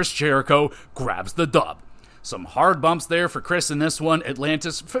 Lionheart Chris Jericho grabs the dub. Some hard bumps there for Chris in this one.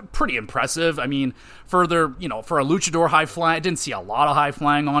 Atlantis, pretty impressive. I mean, for a luchador high flying, I didn't see a lot of high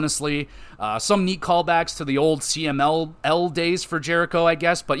flying, honestly. Some neat callbacks to the old CMLL days for Jericho, I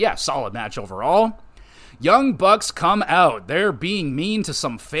guess. But yeah, solid match overall. Young Bucks come out. They're being mean to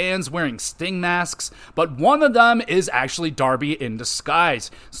some fans wearing Sting masks, but one of them is actually Darby in disguise.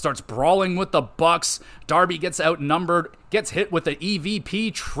 Starts brawling with the Bucks. Darby gets outnumbered, gets hit with the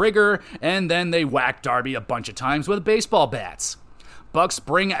EVP trigger, and then they whack Darby a bunch of times with baseball bats. Bucks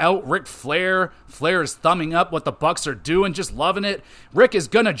bring out Ric Flair. Flair is thumbing up what the Bucks are doing, just loving it. Rick is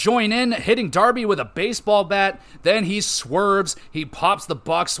gonna join in, hitting Darby with a baseball bat. Then he swerves. He pops the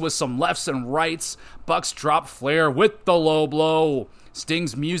Bucks with some lefts and rights. Bucks drop Flair with the low blow.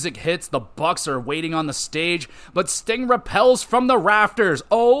 Sting's music hits. The Bucks are waiting on the stage, but Sting repels from the rafters.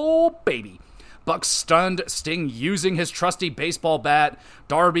 Oh, baby. Bucks stunned, Sting using his trusty baseball bat.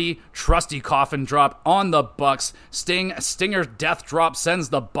 Darby, trusty coffin drop on the Bucks. Stinger death drop sends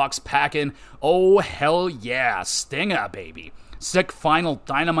the Bucks packing. Oh, hell yeah, Stinger, baby. Sick final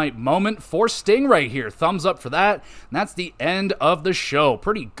Dynamite moment for Sting right here. Thumbs up for that. And that's the end of the show.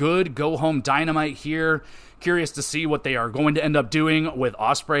 Pretty good go-home Dynamite here. Curious to see what they are going to end up doing with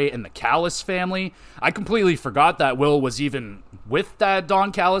Ospreay and the Callis family. I completely forgot that Will was even with that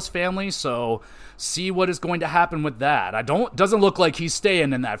Don Callis family, so see what is going to happen with that. Doesn't look like he's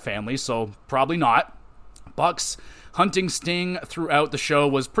staying in that family, so probably not. Bucks hunting Sting throughout the show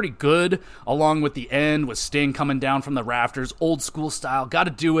was pretty good, along with the end with Sting coming down from the rafters, old school style,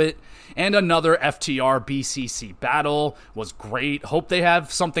 gotta do it. And another FTR BCC battle was great. Hope they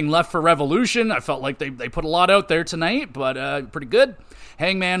have something left for Revolution. I felt like they put a lot out there tonight, but pretty good.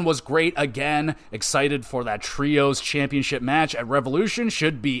 Hangman was great again. Excited for that Trios Championship match at Revolution.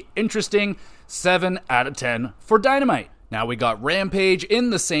 Should be interesting. 7 out of 10 for Dynamite. Now we got Rampage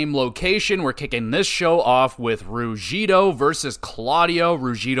in the same location. We're kicking this show off with Ruggiero versus Claudio.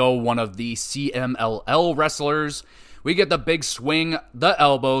 Ruggiero, one of the CMLL wrestlers. We get the big swing, the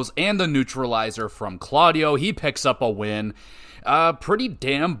elbows, and the neutralizer from Claudio. He picks up a win. Pretty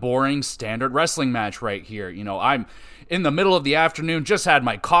damn boring standard wrestling match right here. You know, I'm in the middle of the afternoon, just had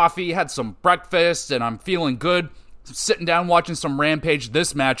my coffee, had some breakfast, and I'm feeling good. Sitting down watching some Rampage.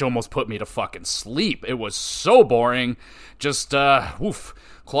 This match almost put me to fucking sleep. It was so boring. Just,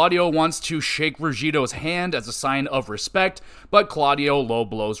 Claudio wants to shake Ruggiero's hand as a sign of respect, but Claudio low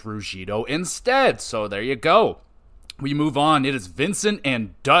blows Ruggiero instead. So there you go. We move on. It is Vincent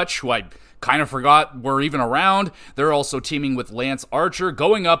and Dutch, who I kind of forgot were even around. They're also teaming with Lance Archer,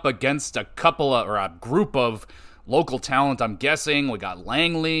 going up against a group of local talent, I'm guessing. We got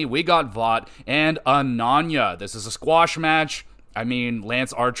Langley, we got Vaught, and Ananya. This is a squash match. I mean,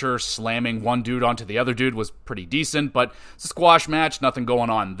 Lance Archer slamming one dude onto the other dude was pretty decent, but it's a squash match, nothing going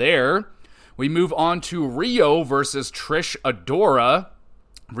on there. We move on to Rio versus Trish Adora.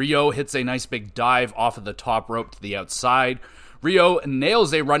 Rio hits a nice big dive off of the top rope to the outside. Rio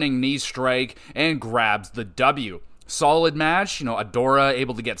nails a running knee strike and grabs the W. Solid match, Adora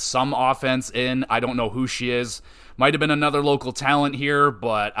able to get some offense in. I don't know who she is. Might have been another local talent here,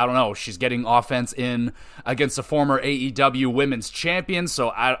 but I don't know. She's getting offense in against a former AEW women's champion,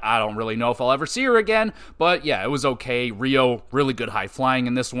 so I don't really know if I'll ever see her again. But yeah, it was okay. Rio, really good high flying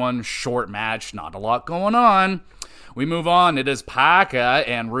in this one. Short match, not a lot going on. We move on. It is Paca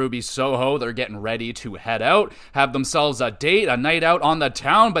and Ruby Soho. They're getting ready to head out, have themselves a date, a night out on the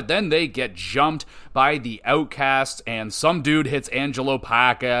town, but then they get jumped by the Outcast, and some dude hits Angelo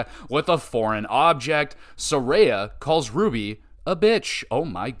Paca with a foreign object. Soraya calls Ruby a bitch. Oh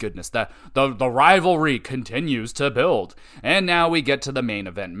my goodness, the rivalry continues to build. And now we get to the main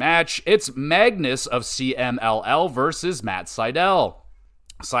event match. It's Magnus of CMLL versus Matt Sydal.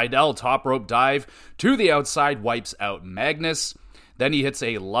 Sydal top rope dive to the outside, wipes out Magnus. Then he hits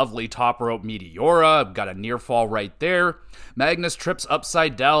a lovely top rope Meteora, got a near fall right there. Magnus trips up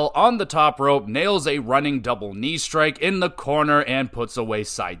Sydal on the top rope, nails a running double knee strike in the corner, and puts away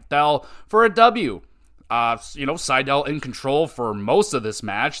Sydal for a W. Sydal in control for most of this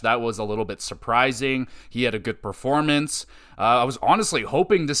match. That was a little bit surprising. He had a good performance. I was honestly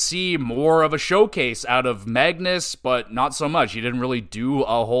hoping to see more of a showcase out of Magnus, but not so much. He didn't really do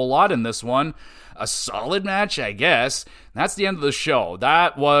a whole lot in this one. A solid match, I guess. That's the end of the show.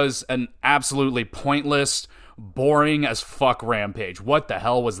 That was an absolutely pointless, boring as fuck Rampage. What the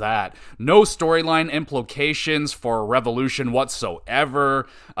hell was that? No storyline implications for Revolution whatsoever.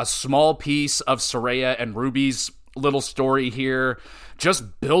 A small piece of Saraya and Ruby's little story here.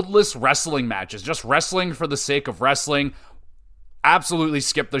 Just buildless wrestling matches. Just wrestling for the sake of wrestling. Absolutely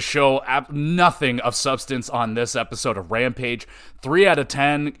skipped the show. Nothing of substance on this episode of Rampage. 3 out of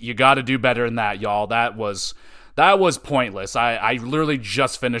 10. You gotta do better than that, y'all. That was pointless. I literally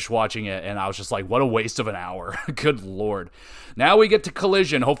just finished watching it, and I was just like, what a waste of an hour. Good lord. Now we get to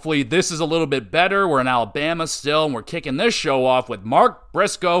Collision. Hopefully this is a little bit better. We're in Alabama still, and we're kicking this show off with Mark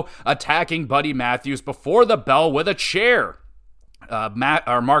Briscoe attacking Buddy Matthews before the bell with a chair.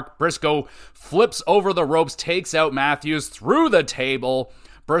 Mark Briscoe flips over the ropes, takes out Matthews through the table.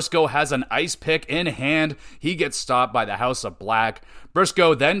 Briscoe has an ice pick in hand. He gets stopped by the House of Black.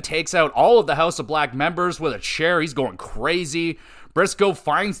 Briscoe then takes out all of the House of Black members with a chair. He's going crazy. Briscoe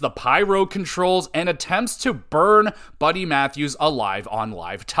finds the pyro controls and attempts to burn Buddy Matthews alive on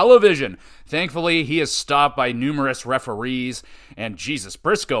live television. Thankfully, he is stopped by numerous referees, and Jesus,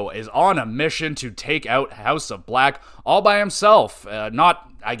 Briscoe is on a mission to take out House of Black all by himself.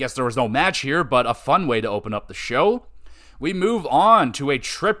 I guess there was no match here, but a fun way to open up the show. We move on to a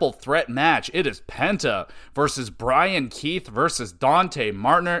triple threat match. It is Penta versus Brian Keith versus Dante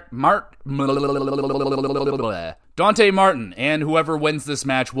Martin. Dante Martin, and whoever wins this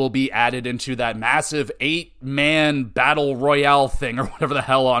match will be added into that massive 8-man battle royale thing or whatever the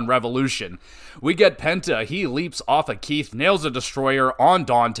hell on Revolution. We get Penta. He leaps off of Keith, nails a destroyer on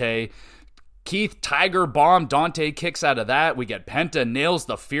Dante. Keith Tiger Bomb, Dante kicks out of that. We get Penta nails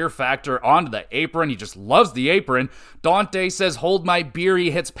the Fear Factor onto the apron. He just loves the apron. Dante says, hold my beer.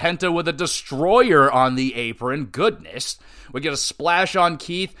 He hits Penta with a destroyer on the apron. Goodness. We get a splash on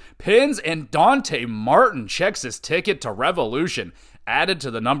Keith, pins, and Dante Martin checks his ticket to Revolution. Added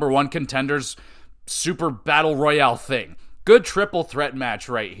to the number one contenders Super Battle Royale thing. Good triple threat match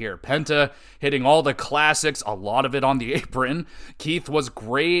right here. Penta hitting all the classics, a lot of it on the apron. Keith was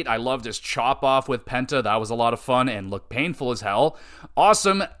great. I loved his chop off with Penta. That was a lot of fun and looked painful as hell.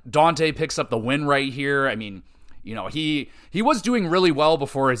 Awesome. Dante picks up the win right here. I mean, he was doing really well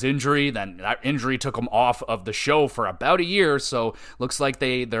before his injury. Then that injury took him off of the show for about a year. So looks like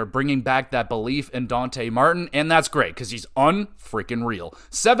they're bringing back that belief in Dante Martin. And that's great because he's unfreaking real.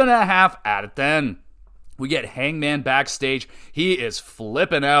 7.5 out of 10. We get Hangman backstage. He is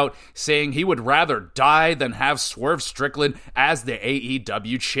flipping out, saying he would rather die than have Swerve Strickland as the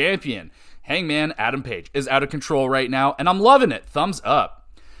AEW champion. Hangman Adam Page is out of control right now, and I'm loving it. Thumbs up.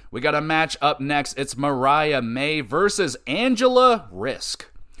 We got a match up next. It's Mariah May versus Angela Risk.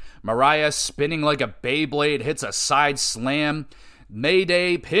 Mariah spinning like a Beyblade, hits a side slam.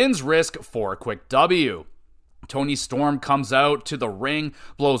 Mayday pins Risk for a quick W. Toni Storm comes out to the ring,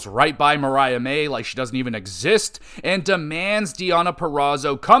 blows right by Mariah May like she doesn't even exist, and demands Deonna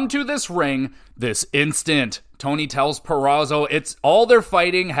Purrazzo come to this ring this instant. Toni tells Purrazzo it's all their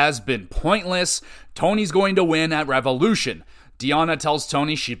fighting has been pointless. Toni's going to win at Revolution. Deonna tells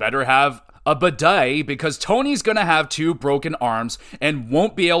Toni she better have a bidet because Toni's going to have 2 broken arms and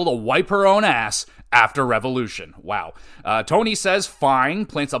won't be able to wipe her own ass after Revolution. Wow. Toni says fine,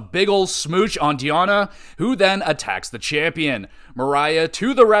 plants a big ol' smooch on Deonna, who then attacks the champion. Mariah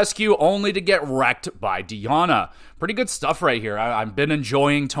to the rescue, only to get wrecked by Deonna. Pretty good stuff right here. I've been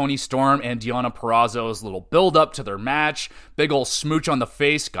enjoying Toni Storm and Deonna Purrazzo's little build-up to their match. Big ol' smooch on the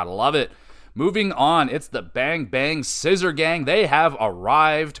face, gotta love it. Moving on, it's the Bang Bang Scissor Gang. They have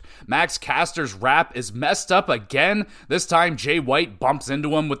arrived. Max Caster's rap is messed up again. This time, Jay White bumps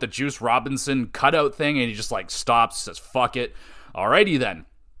into him with the Juice Robinson cutout thing, and he just stops, says, fuck it. Alrighty then.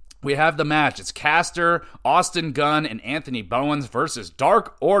 We have the match. It's Caster, Austin Gunn, and Anthony Bowens versus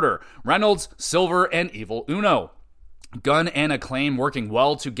Dark Order, Reynolds, Silver, and Evil Uno. Gunn and Acclaim working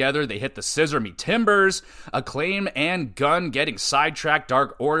well together. They hit the Scissor Me Timbers. Acclaim and Gunn getting sidetracked.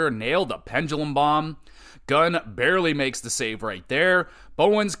 Dark Order nailed the Pendulum Bomb. Gunn barely makes the save right there.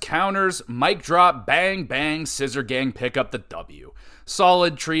 Bowens counters, mic drop, bang, bang, Scissor Gang pick up the W.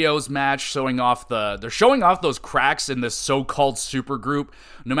 Solid trios match, they're showing off those cracks in this so-called super group.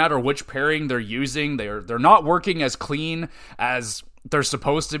 No matter which pairing they're using, they're not working as clean as they're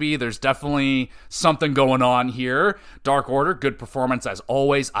supposed to be. There's definitely something going on here. Dark Order, good performance as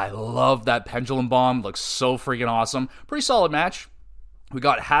always. I love that pendulum bomb. Looks so freaking awesome. Pretty solid match. We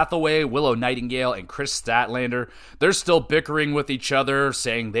got Hathaway, Willow Nightingale, and Chris Statlander. They're still bickering with each other,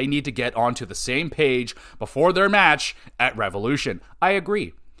 saying they need to get onto the same page before their match at Revolution. I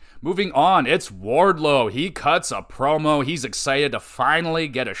agree. Moving on, it's Wardlow. He cuts a promo. He's excited to finally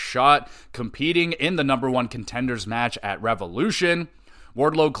get a shot competing in the number one contenders match at Revolution.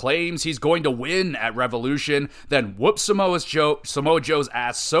 Wardlow claims he's going to win at Revolution, then whoops Samoa Joe's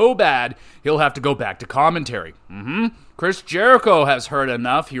ass so bad, he'll have to go back to commentary. Chris Jericho has heard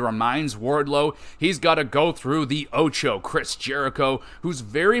enough. He reminds Wardlow he's got to go through the Ocho, Chris Jericho, who's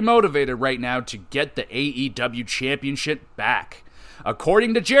very motivated right now to get the AEW Championship back.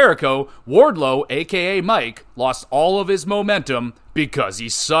 According to Jericho, Wardlow, aka Mike, lost all of his momentum because he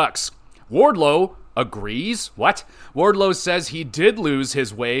sucks. Wardlow agrees. What? Wardlow says he did lose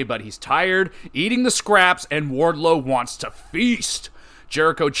his way, but he's tired, eating the scraps, and Wardlow wants to feast.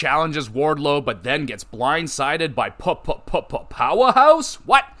 Jericho challenges Wardlow, but then gets blindsided by Powerhouse?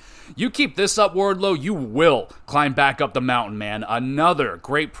 What? You keep this up, Wardlow, you will climb back up the mountain, man. Another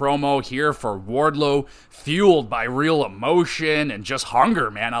great promo here for Wardlow, fueled by real emotion and just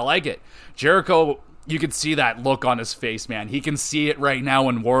hunger, man. I like it. Jericho, you can see that look on his face, man. He can see it right now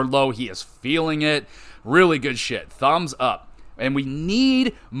in Wardlow. He is feeling it. Really good shit. Thumbs up. And we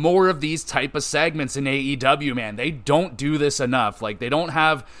need more of these type of segments in AEW, man. They don't do this enough. Like, they don't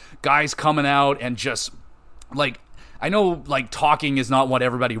have guys coming out and just, like, I know, like, talking is not what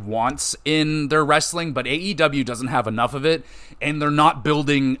everybody wants in their wrestling, but AEW doesn't have enough of it, and they're not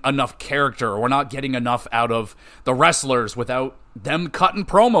building enough character, or we're not getting enough out of the wrestlers without them cutting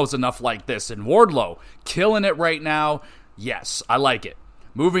promos enough like this. And Wardlow, killing it right now. Yes, I like it.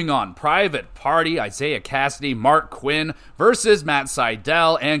 Moving on, Private Party, Isaiah Cassidy, Mark Quinn versus Matt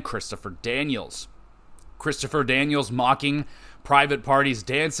Sydal and Christopher Daniels. Christopher Daniels mocking Private Party's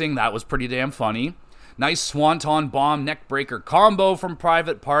dancing. That was pretty damn funny. Nice Swanton Bomb neckbreaker combo from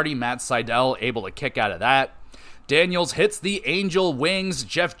Private Party. Matt Sydal able to kick out of that. Daniels hits the Angel Wings.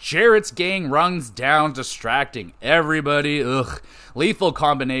 Jeff Jarrett's gang runs down, distracting everybody. Lethal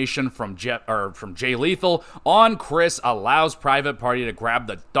combination from Jay Lethal on Chris allows Private Party to grab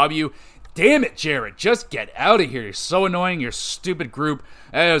the W. Damn it, Jarrett. Just get out of here. You're so annoying. Your stupid group.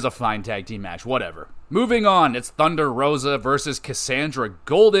 It was a fine tag team match. Whatever. Moving on. It's Thunder Rosa versus Cassandra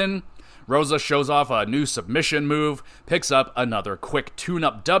Golden. Rosa shows off a new submission move, picks up another quick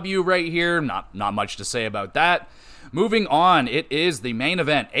tune-up W right here. Not much to say about that. Moving on, it is the main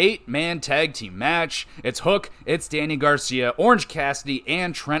event, 8-man tag team match. It's Hook, it's Danny Garcia, Orange Cassidy,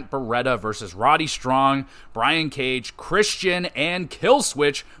 and Trent Beretta versus Roddy Strong, Brian Cage, Christian, and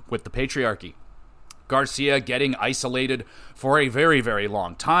Killswitch with the Patriarchy. Garcia getting isolated for a very, very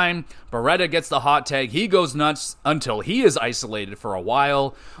long time. Beretta gets the hot tag. He goes nuts until he is isolated for a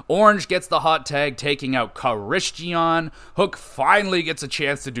while. Orange gets the hot tag, taking out Christian. Hook finally gets a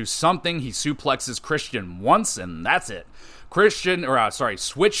chance to do something. He suplexes Christian once, and that's it.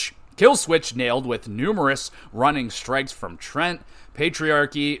 Killswitch nailed with numerous running strikes from Trent.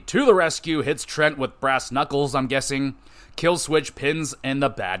 Patriarchy to the rescue, hits Trent with brass knuckles, I'm guessing. Killswitch pins, and the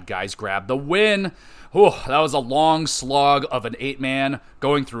bad guys grab the win. That was a long slog of an 8-man,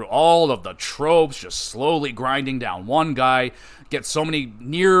 going through all of the tropes, just slowly grinding down one guy. Gets so many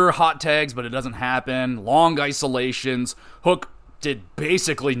near hot tags, but it doesn't happen. Long isolations. Hook did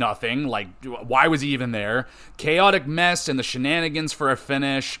basically nothing. Like, why was he even there? Chaotic mess and the shenanigans for a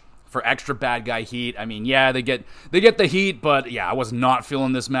finish. For extra bad guy heat. I mean, yeah, they get the heat, but yeah, I was not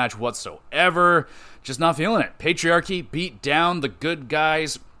feeling this match whatsoever. Just not feeling it. Patriarchy beat down the good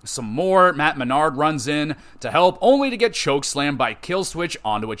guys some more. Matt Menard runs in to help, only to get chokeslammed by Killswitch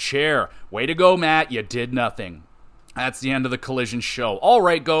onto a chair. Way to go, Matt. You did nothing. That's the end of the Collision show. All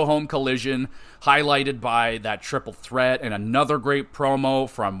right, go home Collision, highlighted by that triple threat and another great promo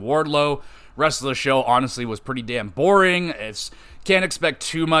from Wardlow. Rest of the show, honestly, was pretty damn boring. Can't expect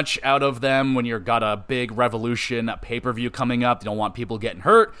too much out of them when you've got a big Revolution pay-per-view coming up. You don't want people getting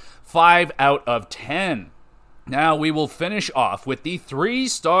hurt. 5 out of 10. Now we will finish off with the 3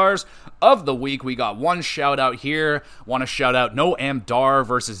 stars of the week. We got one shout out here. Want to shout out Noam Dar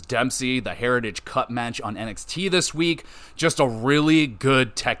versus Dempsey, the Heritage Cup match on NXT this week. Just a really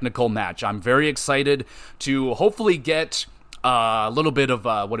good technical match. I'm very excited to hopefully get a little bit of,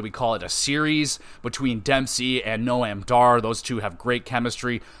 a series between Dempsey and Noam Dar. Those two have great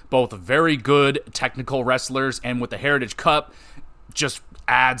chemistry, both very good technical wrestlers, and with the Heritage Cup, just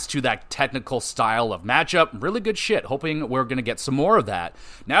adds to that technical style of matchup. Really good shit. Hoping we're going to get some more of that.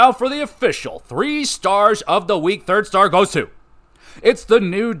 Now for the official 3 stars of the week. Third star goes to... It's the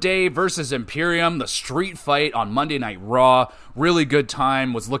New Day versus Imperium, the street fight on Monday Night Raw. Really good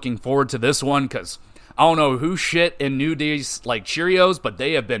time. Was looking forward to this one because I don't know who shit in New Day's like Cheerios, but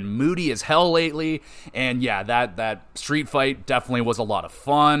they have been moody as hell lately. And yeah, that street fight definitely was a lot of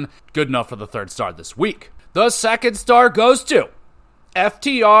fun. Good enough for the 3rd star this week. The 2nd star goes to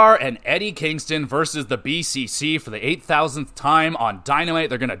FTR and Eddie Kingston versus the BCC for the 8,000th time on Dynamite.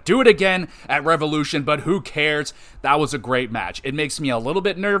 They're going to do it again at Revolution, but who cares? That was a great match. It makes me a little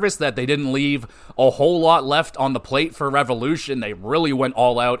bit nervous that they didn't leave a whole lot left on the plate for Revolution. They really went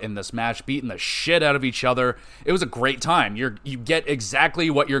all out in this match, beating the shit out of each other. It was a great time. You get exactly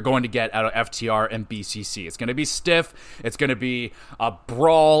what you're going to get out of FTR and BCC. It's going to be stiff. It's going to be a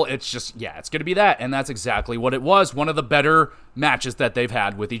brawl. It's going to be that, and that's exactly what it was. One of the better matches that they've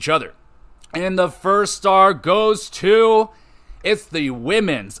had with each other. And the 1st star goes to... It's the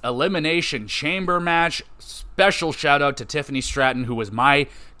Women's Elimination Chamber match. Special shout out to Tiffany Stratton, who was my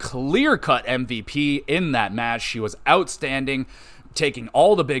clear-cut MVP in that match. She was outstanding, taking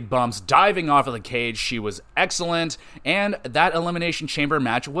all the big bumps, diving off of the cage. She was excellent, and that Elimination Chamber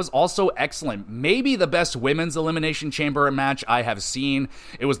match was also excellent. Maybe the best women's Elimination Chamber match I have seen.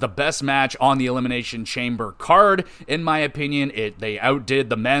 It was the best match on the Elimination Chamber card, in my opinion. They outdid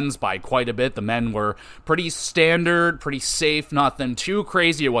the men's by quite a bit. The men were pretty standard, pretty safe, nothing too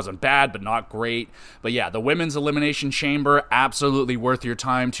crazy. It wasn't bad, but not great. But yeah, the women's Elimination Chamber, absolutely worth your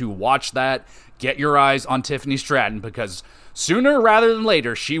time to watch that. Get your eyes on Tiffany Stratton, because sooner rather than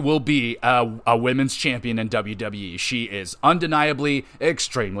later, she will be a women's champion in WWE. She is undeniably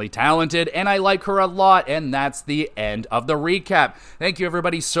extremely talented, and I like her a lot, and that's the end of the recap. Thank you,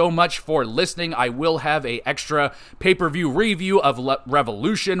 everybody, so much for listening. I will have a extra pay-per-view review of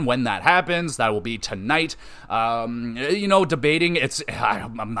Revolution when that happens. That will be tonight. Debating. I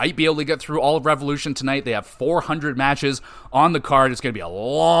might be able to get through all of Revolution tonight. They have 400 matches on the card. It's going to be a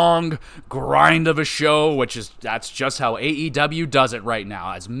long grind of a show, that's just how AEW does it right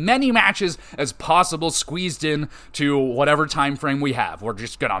now. As many matches as possible squeezed in to whatever time frame we have. We're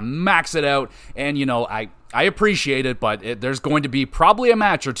just going to max it out, and I appreciate it, but there's going to be probably a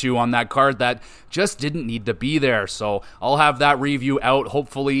match or two on that card that just didn't need to be there. So I'll have that review out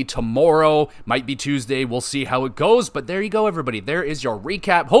hopefully tomorrow. Might be Tuesday. We'll see how it goes. But there you go, everybody. There is your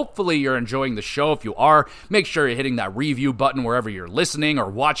recap. Hopefully you're enjoying the show. If you are, make sure you're hitting that review button wherever you're listening or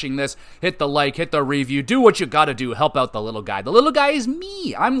watching this. Hit the like, hit the review. Do what you got to do. Help out the little guy. The little guy is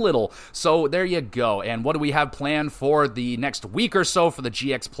me. I'm little. So there you go. And what do we have planned for the next week or so for the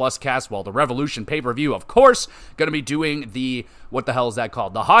GX Plus cast? Well, the Revolution pay-per-view, of course. Going to be doing the, what the hell is that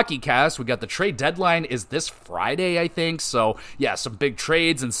called? The hockey cast. We got the trade deadline is this Friday, I think. So yeah, some big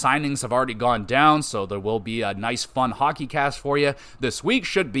trades and signings have already gone down. So there will be a nice, fun hockey cast for you this week.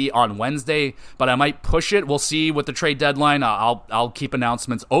 Should be on Wednesday, but I might push it. We'll see with the trade deadline. I'll keep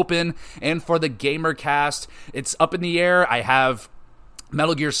announcements open. And for the gamer cast, it's up in the air. I have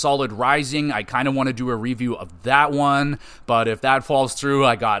Metal Gear Solid Rising. I kind of want to do a review of that one, but if that falls through,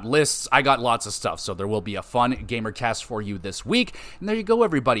 I got lists, I got lots of stuff, so there will be a fun gamer cast for you this week. And there you go,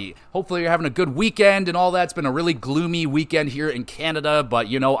 everybody. Hopefully you're having a good weekend and all that. It's been a really gloomy weekend here in Canada, but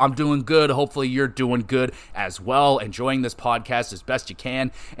I'm doing good. Hopefully you're doing good as well, enjoying this podcast as best you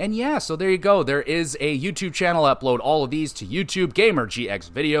can. And yeah, so there you go. There is a YouTube channel. I upload all of these to YouTube, Gamer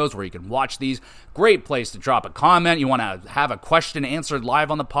GX videos, where you can watch these. Great place to drop a comment. You want to have a question answered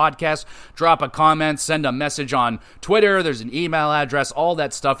live on the podcast, drop a comment, send a message on Twitter. There's an email address. All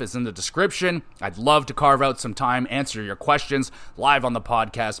that stuff is in the description. I'd love to carve out some time, answer your questions live on the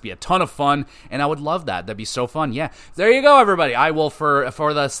podcast. Be a ton of fun, and I would love that. That'd be so fun. Yeah, there you go, everybody. I will, for the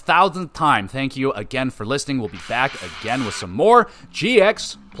 1,000th time, thank you again for listening. We'll be back again with some more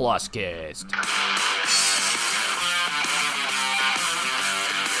GX Plus Cast.